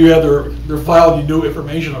 then you have their file, you knew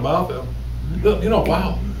information about them. You know,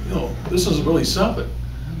 wow, you know, this is really something.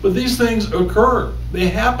 But these things occur; they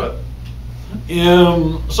happen,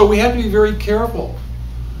 and so we have to be very careful.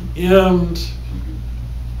 And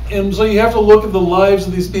so you have to look at the lives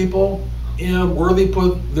of these people and where they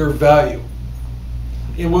put their value,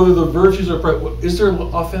 and whether the virtues are. Is there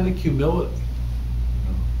authentic humility?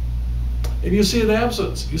 And you see an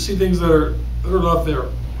absence. You see things that are not there.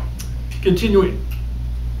 Continuing.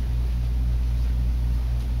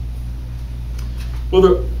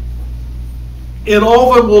 And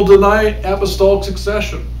all of them will deny apostolic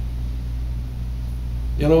succession.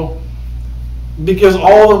 You know, because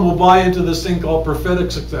all of them will buy into this thing called prophetic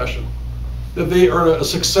succession, that they are a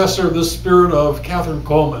successor of the spirit of Catherine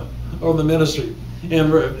Coleman or the ministry,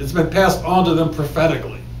 and it's been passed on to them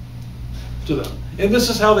prophetically, to them. And this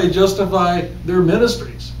is how they justify their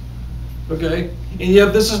ministries, okay? And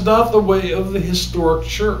yet this is not the way of the historic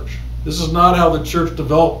church. This is not how the church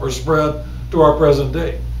developed or spread to our present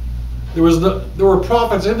day. There were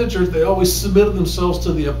prophets in the church. They always submitted themselves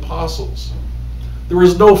to the apostles. There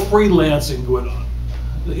was no freelancing going on.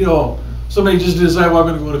 You know, somebody just decided, well, I'm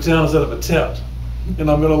going to go to town and set up a tent,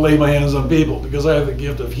 and I'm going to lay my hands on people because I have the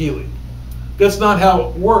gift of healing. That's not how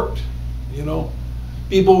it worked, you know.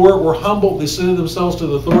 People were humble. They submitted themselves to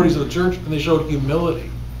the authorities of the church, and they showed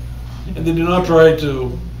humility. And they did not try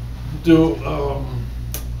to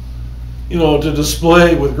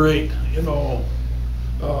display with great,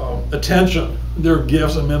 attention their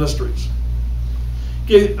gifts and ministries.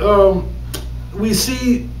 Okay, we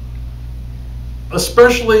see,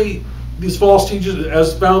 especially these false teachers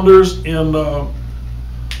as founders and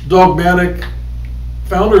dogmatic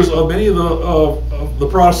founders of many of the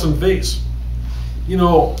Protestant faiths. You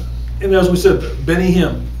know, and as we said, Benny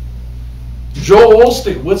Hinn, Joel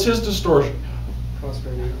Osteen, what's his distortion?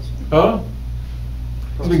 Prosperity gospel. Huh?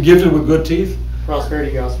 He's been gifted with good teeth.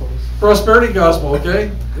 Prosperity gospels. Prosperity gospel,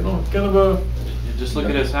 okay? You know, kind of a. Just look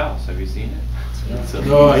at his house. Have you seen it?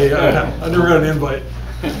 No, I never got an invite.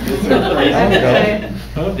 Huh?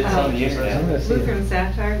 It's on the internet. Lutheran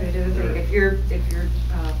satire, they do the thing. If you're,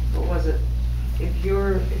 what was it? if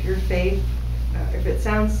your faith, if it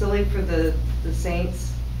sounds silly for the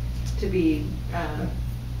saints to be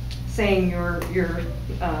saying your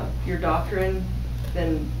doctrine,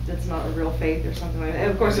 then that's not a real faith or something like that.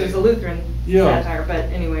 Of course, there's a Lutheran satire, but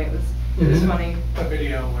anyway, it was funny. A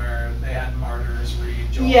video where they had martyrs read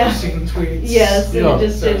Joel Yeah. Osteen tweets. Yes, and it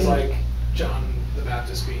just So it's didn't. like John the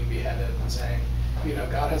Baptist being beheaded and saying,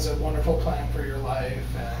 God has a wonderful plan for your life,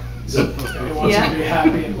 and he wants you to be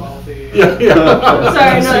happy and wealthy. Yeah.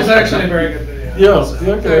 Sorry, no. It's actually a very good video. Yeah, So-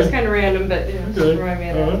 okay. Sorry, it's kind of random, but it just reminded me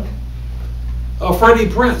of that. Freddie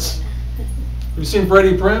Prinze. Have you seen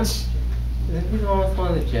Freddie Prinze? Isn't he the one with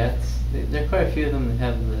one of the jets? There are quite a few of them that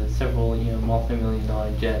have the several,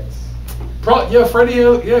 multi-million-dollar jets. Freddie,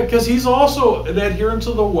 because he's also an adherent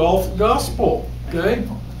to the wealth gospel, okay?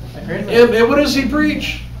 I heard that. And what does he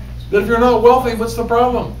preach? That if you're not wealthy, what's the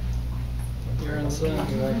problem? You're in sin.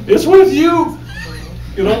 It's with you.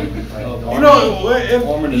 You know,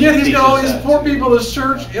 yet he's got all these poor people in his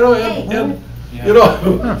church, and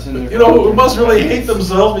who must really hate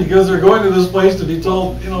themselves because they're going to this place to be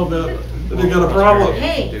told, that they got a problem.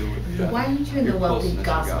 Hey, why aren't you in the wealthy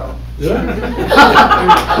gospel?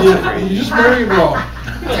 Yeah. You just married wrong.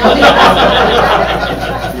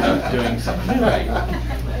 Doing something right.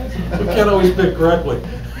 We can't always pick correctly.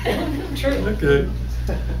 True. Okay.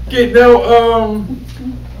 Okay. Now,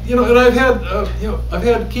 and I've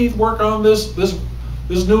had Keith work on this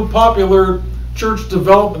new popular church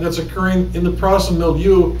development that's occurring in the Protestant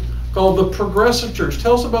milieu called the Progressive Church.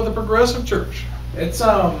 Tell us about the Progressive Church. It's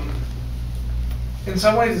in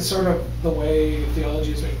some ways it's sort of the way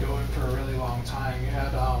theology has been going for a really long time. You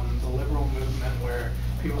had the liberal movement where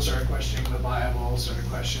people started questioning the Bible, started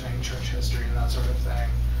questioning church history and that sort of thing.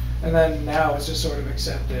 And then now it's just sort of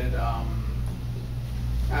accepted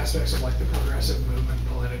aspects of like the progressive movement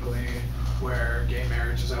politically, where gay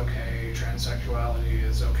marriage is okay, transsexuality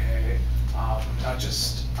is okay, not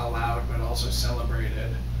just allowed but also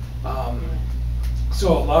celebrated.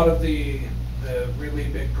 So a lot of the really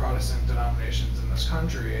big Protestant denominations in this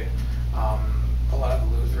country, a lot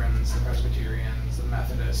of the Lutherans, the Presbyterians, the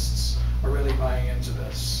Methodists are really buying into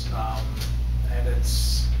this, and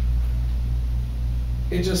it's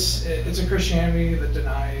a Christianity that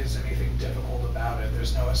denies anything difficult about it.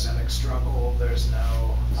 There's no ascetic struggle. There's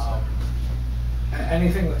no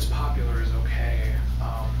anything that's popular is okay.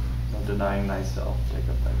 No denying thyself, take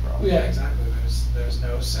up thy cross. Yeah, exactly. There's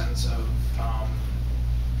no sense of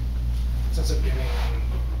giving.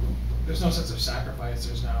 There's no sense of sacrifice.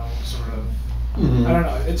 There's no sort of. Mm-hmm. I don't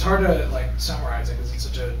know. It's hard to like summarize it because it's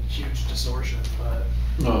such a huge distortion. But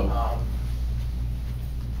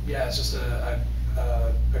yeah, it's just a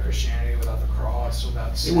Christianity without the cross,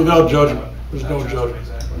 Without judgment. There's no judgment.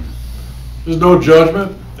 Exactly. There's no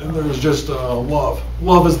judgment, and there's just love.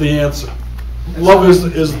 Love is the answer. Love is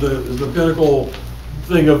the pinnacle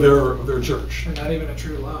thing of their church. And not even a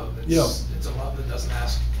true love. It's a love that doesn't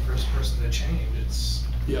ask the first person to change. It's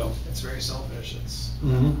very selfish. It's a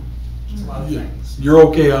lot of things. You're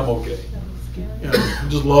okay, I'm okay.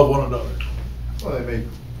 Just love one another. Well, they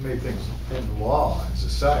make things in law in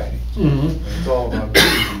society. Mm-hmm. And it's all about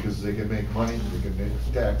money because they can make money, they can make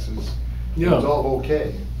taxes. Yeah. It's all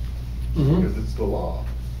okay Mm-hmm. because it's the law.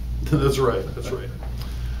 That's right.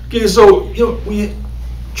 Okay, so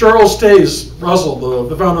Charles Taze Russell,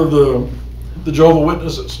 the founder of the Jehovah's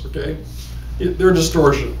Witnesses. Okay, their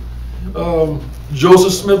distortion.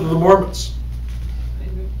 Joseph Smith of the Mormons.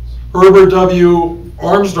 Herbert W.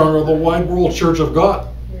 Armstrong of the Wide World Church of God.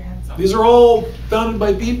 These are all founded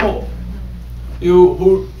by people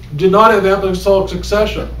who did not have apostolic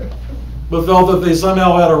succession, but felt that they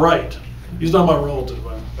somehow had a right. He's not my relative.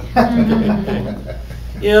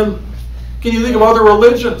 And can you think of other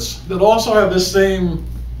religions that also have this same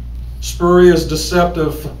spurious,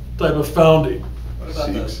 deceptive type of founding? What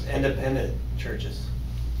about those independent churches?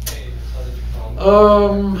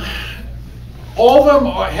 All of them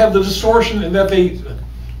have the distortion in that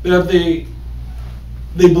they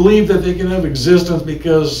believe that they can have existence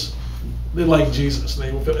because they like Jesus,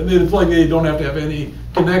 and they feel like they don't have to have any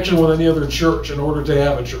connection with any other church in order to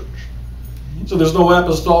have a church. So there's no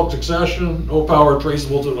apostolic succession, no power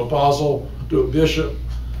traceable to an apostle, to a bishop,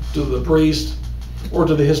 to the priest, or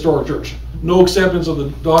to the historic church. No acceptance of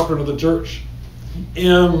the doctrine of the church,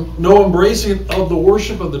 and no embracing of the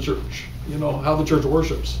worship of the church. How the church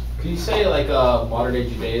worships. Can you say like modern day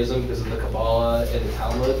Judaism because of the Kabbalah and the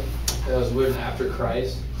Talmud that was written after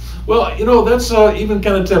Christ? Well, that's even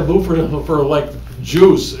kind of taboo for like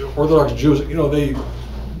Jews, Orthodox Jews.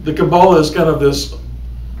 The Kabbalah is kind of this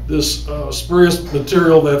spurious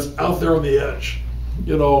material that's out there on the edge,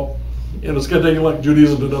 and it's kind of taking like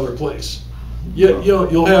Judaism to another place.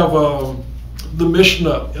 You'll have the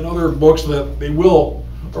Mishnah and other books that they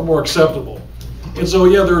are more acceptable. And so,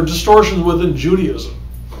 yeah, there are distortions within Judaism,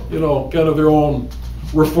 kind of their own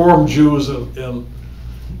Reformed Jews, and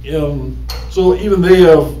so even they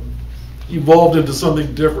have evolved into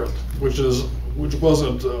something different, which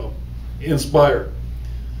wasn't inspired.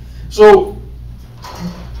 So,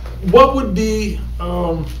 what would be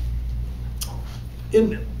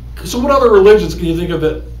so what other religions can you think of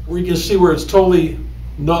that where you can see where it's totally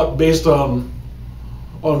not based on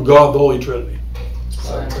God, the Holy Trinity?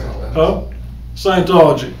 Huh?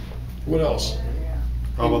 Scientology. What else?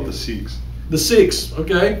 How about the Sikhs? The Sikhs,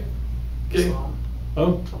 okay. Islam.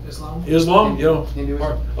 Huh? Islam. Islam,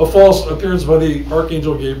 a false appearance by the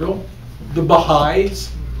Archangel Gabriel. The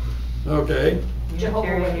Baha'is, okay.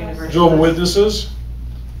 Jehovah's Witnesses.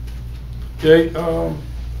 Okay,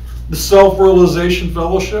 the Self-Realization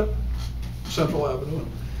Fellowship, Central Avenue,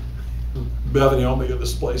 Bethany, I'll make it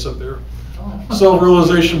this place up there.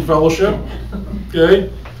 Self-Realization Fellowship, okay.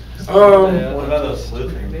 What about those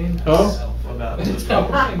Lutheran? Huh? What about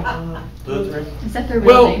Lutheran? Is that their real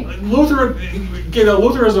Well, name? Lutheran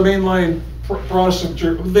is a mainline Protestant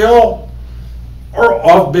church. They all are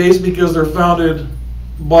off base because they're founded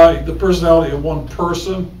by the personality of one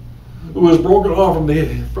person who was broken off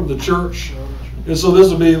from the church. And so this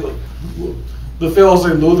would be the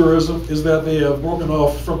fallacy in Lutheranism, is that they have broken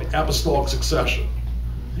off from apostolic succession.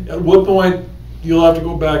 At what point you'll have to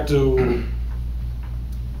go back to,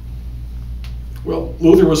 well,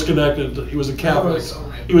 Luther was connected, he was a Catholic.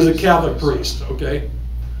 He was a Catholic priest, okay?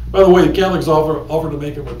 By the way, the Catholics offered to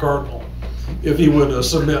make him a cardinal if he would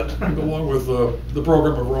submit along with the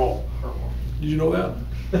program of Rome. Did you know that?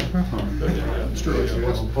 Yeah, it's true.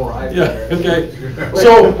 Yeah, okay.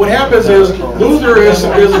 So what happens is Luther is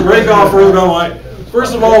a break-off further down the line.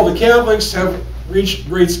 First of all, the Catholics have reached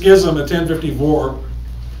great schism in 1054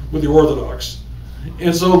 with the Orthodox.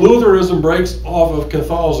 And so Lutheranism breaks off of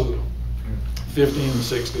Catholicism,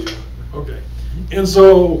 1560. Okay. And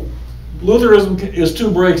so Lutheranism is 2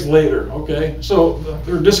 breaks later, okay? So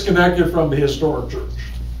they're disconnected from the historic church.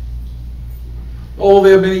 Oh,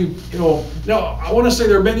 they have many, now I want to say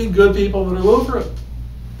there are many good people that are Lutheran.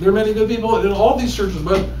 There are many good people in all these churches,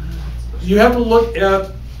 but you have to look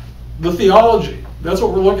at the theology. That's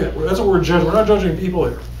what we're looking at. That's what we're judging. We're not judging people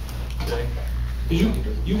here. Okay?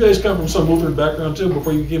 You guys come from some Lutheran background too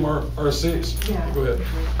before you became RCs. Yeah. Go ahead.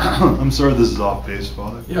 I'm sorry this is off base,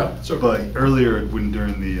 Father. Yeah, it's okay. But earlier,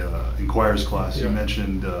 during the Inquirer's class, Yeah. you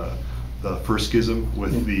mentioned the first schism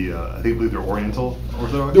with the, I believe they're Oriental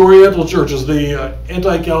Orthodox? The Oriental churches, the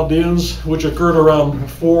anti-Chaldeans, which occurred around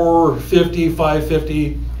 450,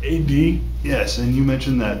 550 AD. Yes, and you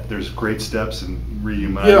mentioned that there's great steps in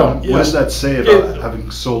reuniting. Yeah, What yes. does that say about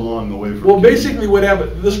having so long away from? Well, basically what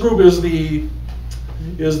happened, this group is the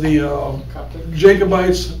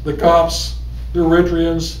Jacobites, the Copts, the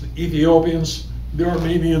Eritreans, the Ethiopians, the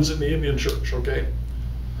Armenians, and the Indian church, okay,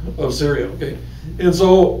 of Syria, okay. And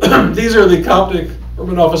so these are the Coptic or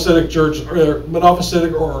Monophysitic church, or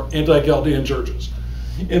Monophysitic or anti-Chaldean churches.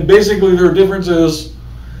 And basically their difference is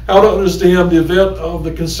how to understand the event of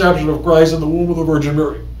the conception of Christ in the womb of the Virgin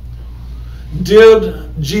Mary. Did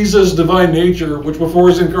Jesus' divine nature, which before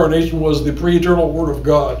his incarnation was the pre-eternal Word of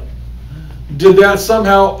God, did that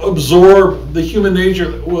somehow absorb the human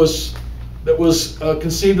nature that was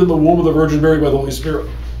conceived in the womb of the Virgin Mary by the Holy Spirit?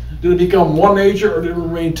 Did it become one nature, or did it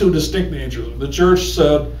remain 2 distinct natures? The church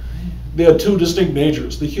said they had 2 distinct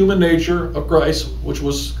natures: the human nature of Christ, which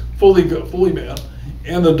was fully man,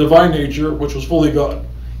 and the divine nature, which was fully God,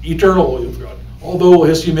 eternally with God, although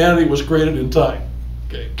his humanity was created in time.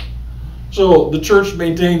 Okay, so the church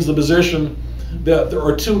maintains the position that there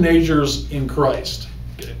are 2 natures in Christ,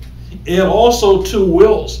 okay, and also 2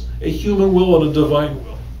 wills: a human will and a divine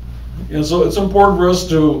will. And so it's important for us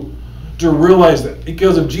to realize that,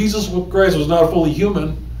 because if Jesus Christ was not fully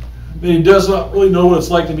human, then he does not really know what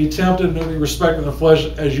it's like to be tempted in any respect in the flesh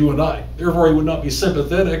as you and I. Therefore, he would not be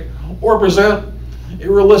sympathetic or present a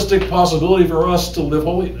realistic possibility for us to live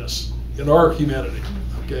holiness in our humanity.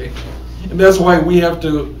 Okay, and that's why we have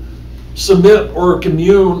to submit or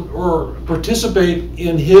commune or participate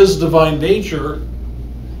in his divine nature,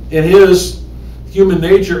 in his human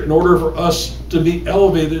nature, in order for us to be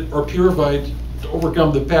elevated or purified to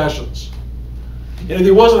overcome the passions. And if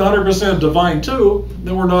he wasn't 100% divine too,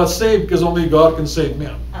 then we're not saved, because only God can save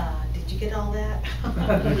men. Did you get all that?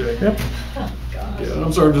 Okay. Yep. Yeah,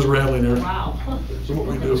 I'm sorry, I'm just rambling here. Wow. So what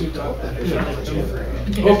we do.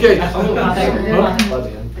 Okay.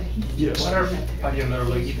 Yes. What are another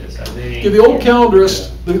look at this? Are they? Okay, the old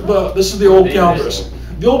calendarist, this is the old calendarist.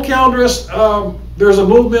 The old calendarist, there's a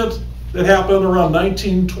movement that happened around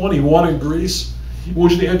 1921 in Greece, in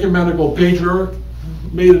which the ecumenical patriarch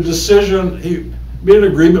made a decision. He made an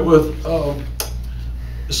agreement with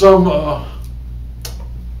some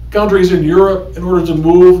countries in Europe in order to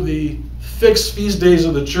move the fixed feast days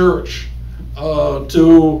of the church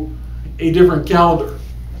to a different calendar.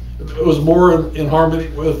 It was more in harmony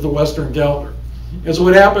with the Western calendar. And so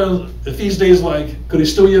what happened, the feast days like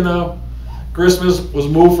Christuyana, Christmas, was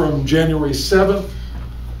moved from January 7th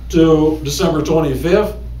to December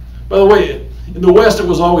 25th. By the way, in the West it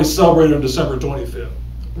was always celebrated on December 25th.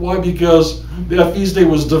 Why? Because that feast day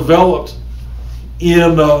was developed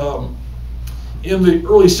in the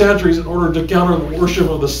early centuries in order to counter the worship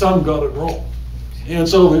of the sun god at Rome. And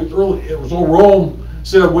so Rome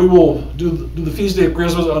said, we will do the feast day of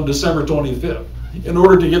Christmas on December 25th in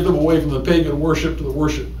order to get them away from the pagan worship to the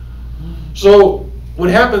worship. So what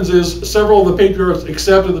happens is several of the patriarchs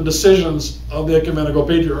accepted the decisions of the ecumenical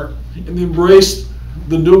patriarch and they embraced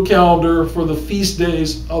the new calendar for the feast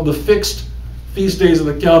days of the fixed feast days of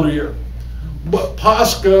the calendar year. But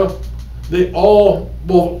Pascha, they all,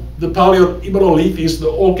 both the Paleolithis, the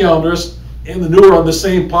old calendars, and the newer on the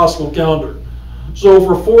same Paschal calendar. So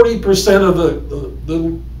for 40% of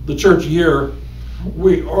the church year,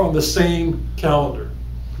 we are on the same calendar.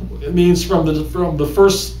 It means from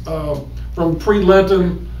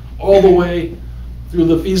pre-Lenten all the way through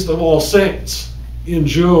the Feast of All Saints in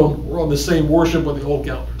June, we're on the same worship with the old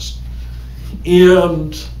calendars.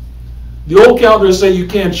 And the old calendars say you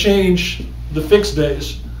can't change the fixed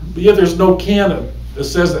days, but yet there's no canon that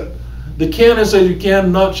says that. The canon says you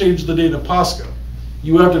cannot change the date of Pascha.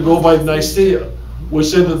 You have to go by Nicaea, which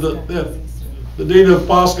said that the date of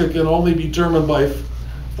Pascha can only be determined by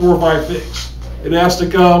 4 or 5 things. It has to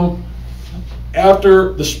come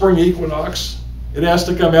after the spring equinox. It has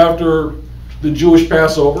to come after the Jewish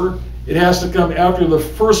Passover. It has to come after the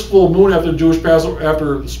first full moon after the Jewish Passover,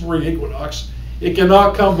 after the spring equinox. It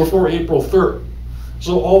cannot come before April 3rd.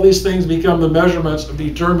 So all these things become the measurements to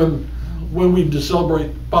determine when we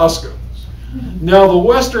celebrate Pascha. Now the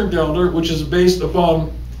Western calendar, which is based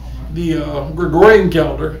upon the Gregorian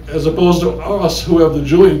calendar, as opposed to us who have the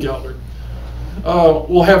Julian calendar,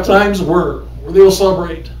 will have times where they will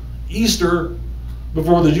celebrate Easter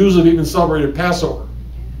before the Jews have even celebrated Passover.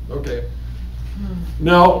 Okay.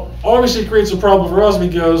 Now, obviously it creates a problem for us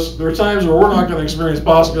because there are times where we're not going to experience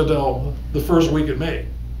Pascha until the first week in May.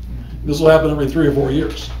 This will happen every 3 or 4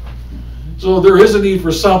 years. So there is a need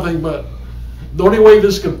for something, but the only way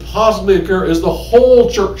this could possibly occur is the whole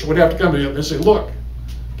church would have to come together and say, look,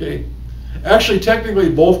 okay, actually technically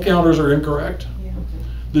both calendars are incorrect. Yeah.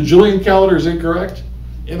 The Julian calendar is incorrect,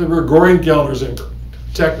 and the Gregorian calendar is incorrect,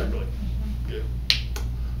 technically. Okay.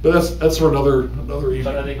 But that's for another evening.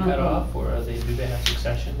 But are they cut off, or do they have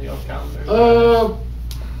succession, the old calendar?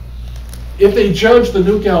 If they judge the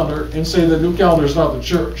new calendar and say the new calendar is not the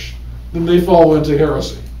church, then they fall into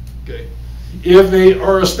heresy. Okay. If they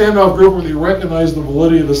are a standoff group where they recognize the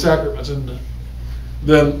validity of the sacraments, and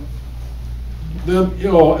then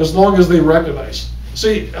you know, as long as they recognize.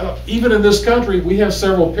 See, even in this country, we have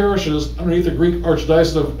several parishes underneath the Greek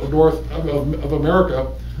Archdiocese of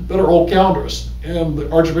America that are old calendarists, and the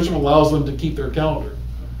Archbishop allows them to keep their calendar.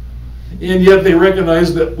 And yet they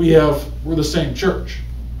recognize that we're the same church.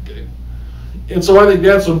 Okay? And so I think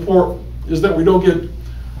that's important, is that we don't get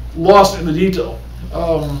lost in the detail.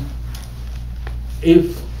 A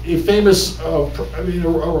famous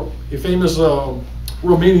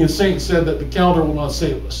Romanian saint said that the calendar will not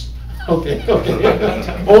save us. Okay.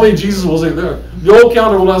 Only Jesus will save us. The old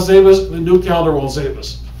calendar will not save us. The new calendar won't save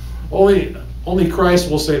us. Only Christ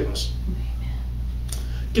will save us.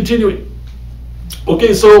 Continuing.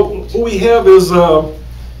 Okay, so what we have is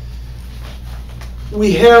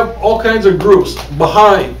we have all kinds of groups.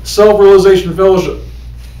 Baha'i, Self-Realization Fellowship,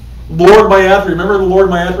 Lord Maitreya. Remember the Lord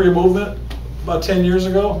Maitreya movement about 10 years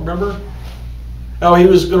ago? Remember how he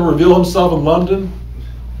was going to reveal himself in London,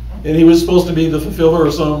 and he was supposed to be the fulfiller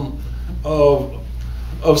of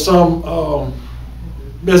some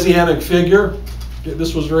messianic figure. Okay,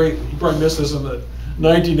 this was you probably missed this in the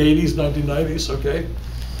 1980s, 1990s. Okay.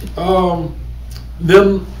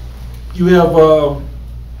 Then you have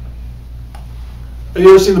you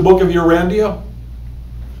ever seen the book of Urantia?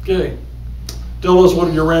 Okay. Tell us what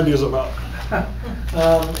Urantia is about.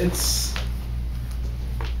 It's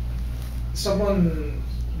someone,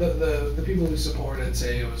 the people who support it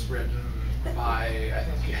say it was written by, I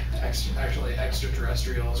think, actually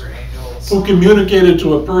extraterrestrials or angels. Who communicated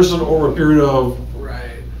to a person over a period of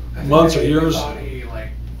months or years. They thought he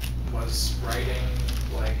was writing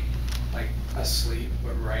like asleep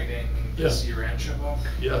but writing the Urantia book.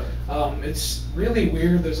 Yeah. It's really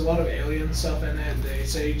weird. There's a lot of alien stuff in it. They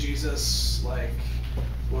say Jesus like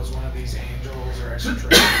was one of these angels or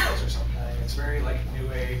extraterrestrials or something. It's very like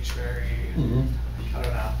New Age, very I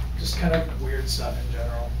don't know, just kind of weird stuff in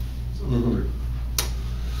general.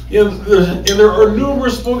 And there are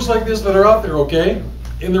numerous books like this that are out there, okay?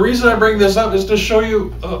 And the reason I bring this up is to show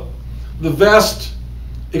you the vast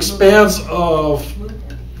expanse of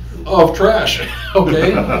trash,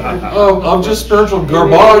 okay? of just spiritual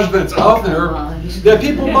garbage that's out there that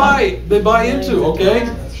people buy into, okay?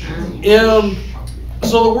 And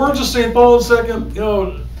so the words of St. Paul in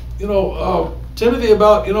Timothy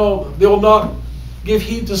about, they will not give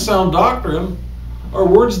heed to sound doctrine are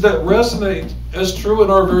words that resonate as true in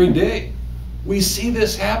our very day. We see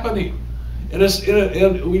this happening, and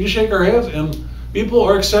we just shake our heads, and people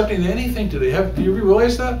are accepting anything today. Do you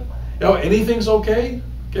realize that? Anything's okay?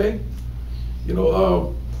 Okay?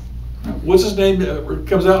 What's his name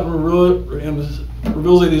comes out and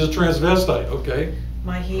reveals that he's a transvestite, okay?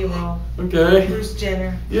 My hero. Okay. Bruce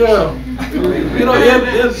Jenner. Yeah. And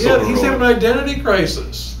he's having an identity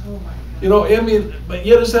crisis. But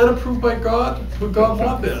yet is that approved by God? Would God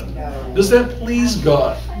want that? No. Does that please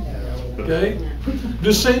God? Okay?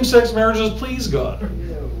 Do same-sex marriages please God?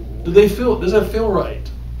 Does that feel right?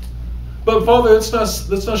 But Father, that's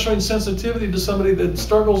not showing sensitivity to somebody that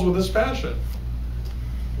struggles with this passion.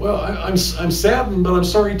 Well, I'm saddened, but I'm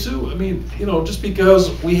sorry too. I mean, just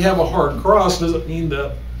because we have a hard cross doesn't mean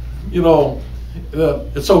that,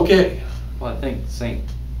 that it's okay. Well, I think St.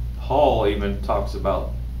 Paul even talks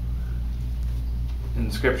about in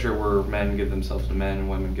Scripture where men give themselves to men and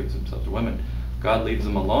women give themselves to women, God leaves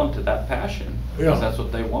them alone to that passion because that's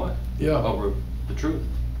what they want over the truth.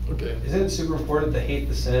 Okay. Isn't it super important to hate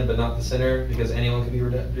the sin but not the sinner because anyone can be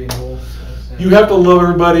redeemable? You have to love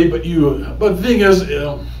everybody, but the thing is,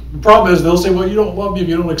 the problem is they'll say, well, you don't love me if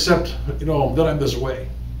you don't accept, that I'm this way.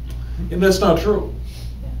 And that's not true.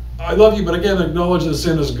 I love you, but again, acknowledge that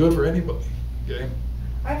sin is good for anybody. Okay.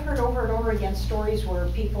 I've heard over and over again stories where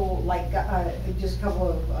people, like just a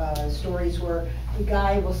couple of stories where the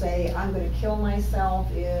guy will say, I'm going to kill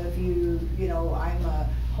myself if I'm a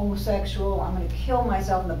homosexual, I'm going to kill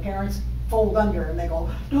myself, and the parents fold under and they go,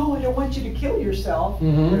 no, I don't want you to kill yourself.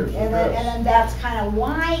 And then that's kind of,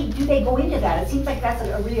 why do they go into that? It seems like that's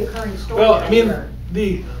a reoccurring story. Well, I mean,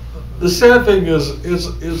 the sad thing is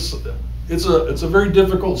it's a very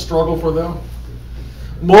difficult struggle for them.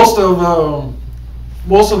 Most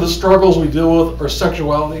of the struggles we deal with are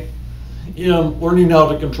sexuality and learning how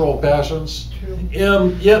to control passions. True.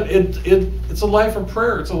 And yet it's a life of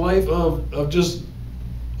prayer. It's a life of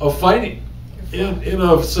fighting and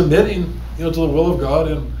of submitting to the will of God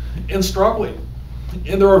and struggling.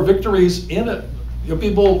 And there are victories in it.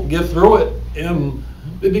 People get through it and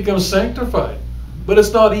they become sanctified. But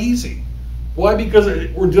it's not easy. Why? Because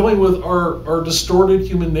we're dealing with our distorted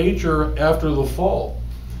human nature after the fall.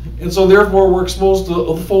 And so therefore we're exposed to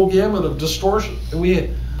a full gamut of distortion. And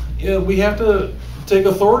we have to take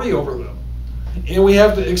authority over them. And we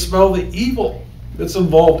have to expel the evil that's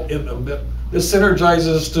involved in them, that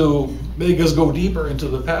synergizes to make us go deeper into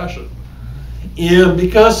the passion. And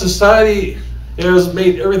because society has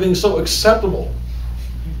made everything so acceptable,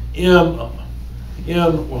 and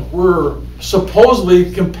we're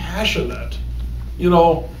supposedly compassionate, it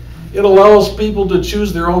allows people to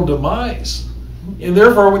choose their own demise. And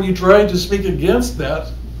therefore, when you try to speak against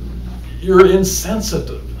that, you're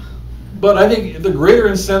insensitive. But I think the greater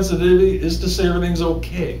insensitivity is to say everything's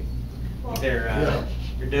okay. They're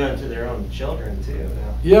doing it to their own children too.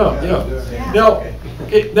 Yeah.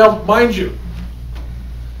 Now, mind you,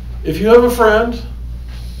 if you have a friend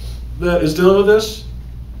that is dealing with this,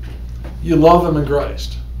 you love them in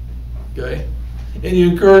Christ, okay? And you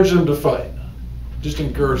encourage them to fight. Just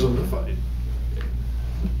encourage them to fight.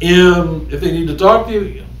 And if they need to talk to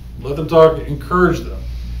you, let them talk, encourage them.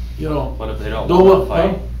 What if they don't want to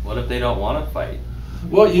fight? What if they don't want to fight?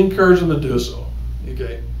 Well, you encourage them to do so.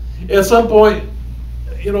 Okay. At some point,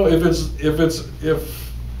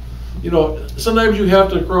 sometimes you have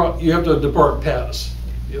to depart paths,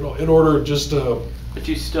 in order just to. But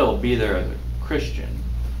you still be there as a Christian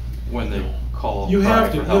when they call. You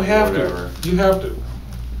have to. You have to. You have to.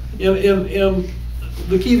 And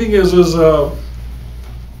the key thing is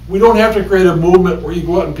we don't have to create a movement where you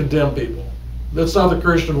go out and condemn people. That's not the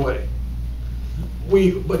Christian way.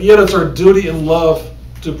 But yet it's our duty and love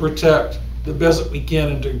to protect the best that we can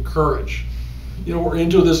and to encourage. We're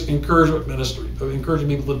into this encouragement ministry of encouraging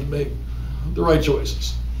people to make the right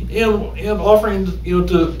choices and offering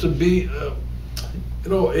to be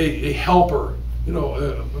a helper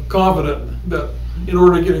confident that in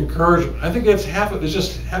order to get encouragement. I think that's half of it, is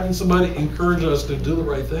just having somebody encourage us to do the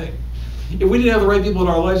right thing. If we didn't have the right people in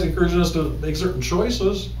our lives encouraging us to make certain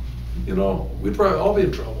choices, we'd probably all be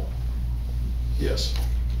in trouble. Yes.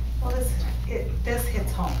 Well, this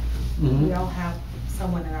hits home. Mm-hmm. We all have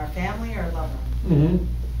someone in our family or loved one.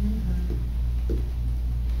 Mm-hmm.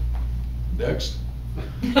 Next.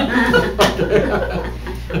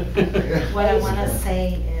 What I want to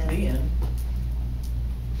say is,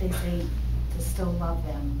 they say to still love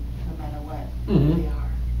them no matter what Mm-hmm. they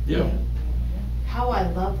are. Yeah. How I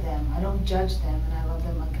love them, I don't judge them, and I love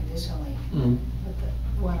them unconditionally. Mm-hmm. But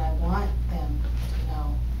what I want them to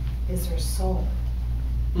know is their soul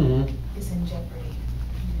Mm-hmm. is in jeopardy,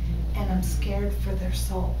 and I'm scared for their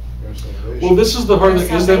soul. Well, this is the hard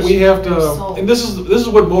thing, is that we have to, and this is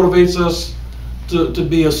what motivates us to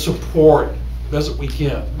be a support best we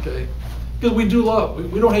can, okay? Because we do love,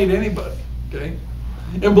 we don't hate anybody, okay?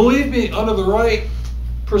 And believe me, under the right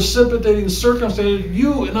precipitating circumstances,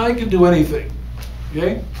 you and I can do anything,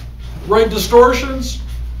 okay? Right distortions,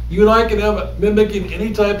 you and I can have it mimicking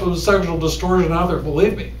any type of sexual distortion out there,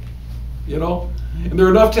 believe me, And there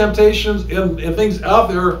are enough temptations and things out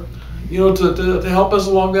there, to help us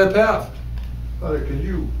along that path. Father, can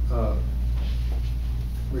you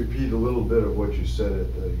repeat a little bit of what you said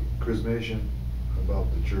at the chrismation about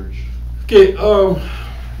the church? Okay,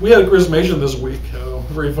 we had a chrismation this week. A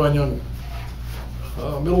very fine young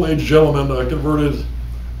middle-aged gentleman converted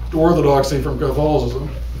to Orthodoxy from Catholicism.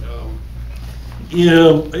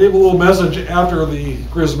 And I gave a little message after the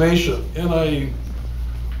chrismation, and I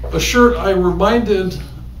reminded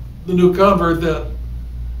the new convert that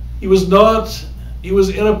he was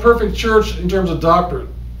in a perfect church in terms of doctrine.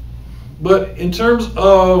 But in terms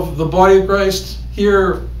of the body of Christ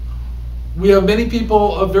here, we have many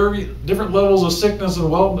people of very different levels of sickness and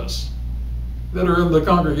wellness that are in the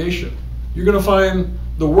congregation. You're going to find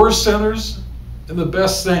the worst sinners and the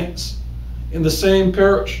best saints in the same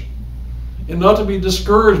parish. And not to be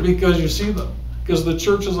discouraged because you see them, because the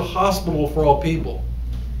church is a hospital for all people.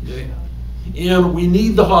 Okay? And we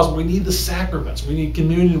need the hospital, we need the sacraments, we need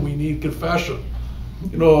communion, we need confession.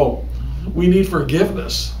 We need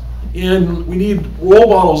forgiveness. And we need role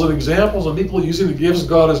models and examples of people using the gifts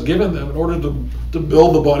God has given them in order to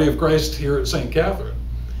build the body of Christ here at St. Catherine.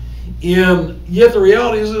 And yet the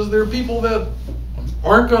reality is there are people that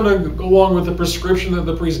aren't going to go along with the prescription that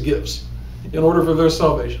the priest gives in order for their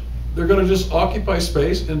salvation. They're going to just occupy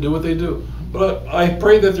space and do what they do. But I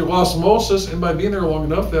pray that through osmosis, and by being there long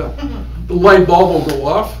enough, that the light bulb will go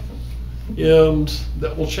off, and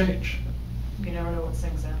that will change. You never know what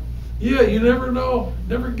sings out. Yeah, you never know.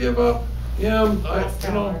 Never give up. And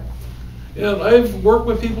and I've worked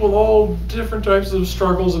with people with all different types of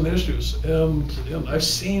struggles and issues, and I've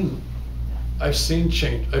seen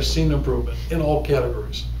change. I've seen improvement in all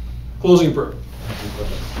categories. Closing prayer.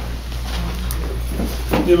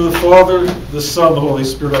 In the name of the Father, the Son, the Holy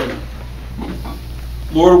Spirit. Amen.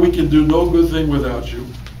 Lord, we can do no good thing without you.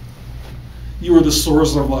 You are the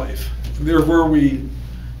source of life. And therefore we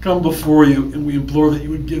come before you and we implore that you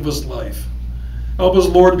would give us life. Help us,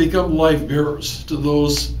 Lord, to become life bearers to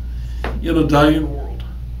those in a dying world.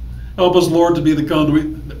 Help us, Lord, to be the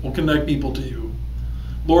conduit that will connect people to you.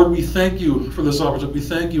 Lord, we thank you for this opportunity. We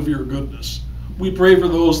thank you for your goodness. We pray for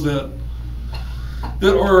those that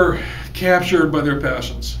are captured by their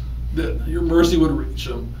passions, that your mercy would reach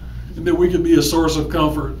them, and that we could be a source of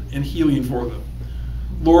comfort and healing for them.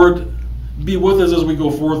 Lord, be with us as we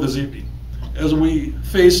go forth this evening, as we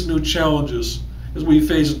face new challenges, as we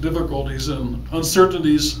face difficulties and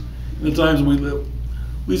uncertainties in the times we live.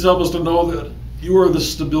 Please help us to know that you are the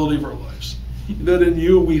stability of our lives, that in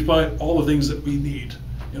you we find all the things that we need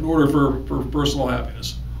in order for personal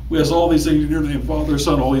happiness. We ask all these things in your name, Father,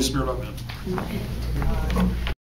 Son, Holy Spirit. Amen.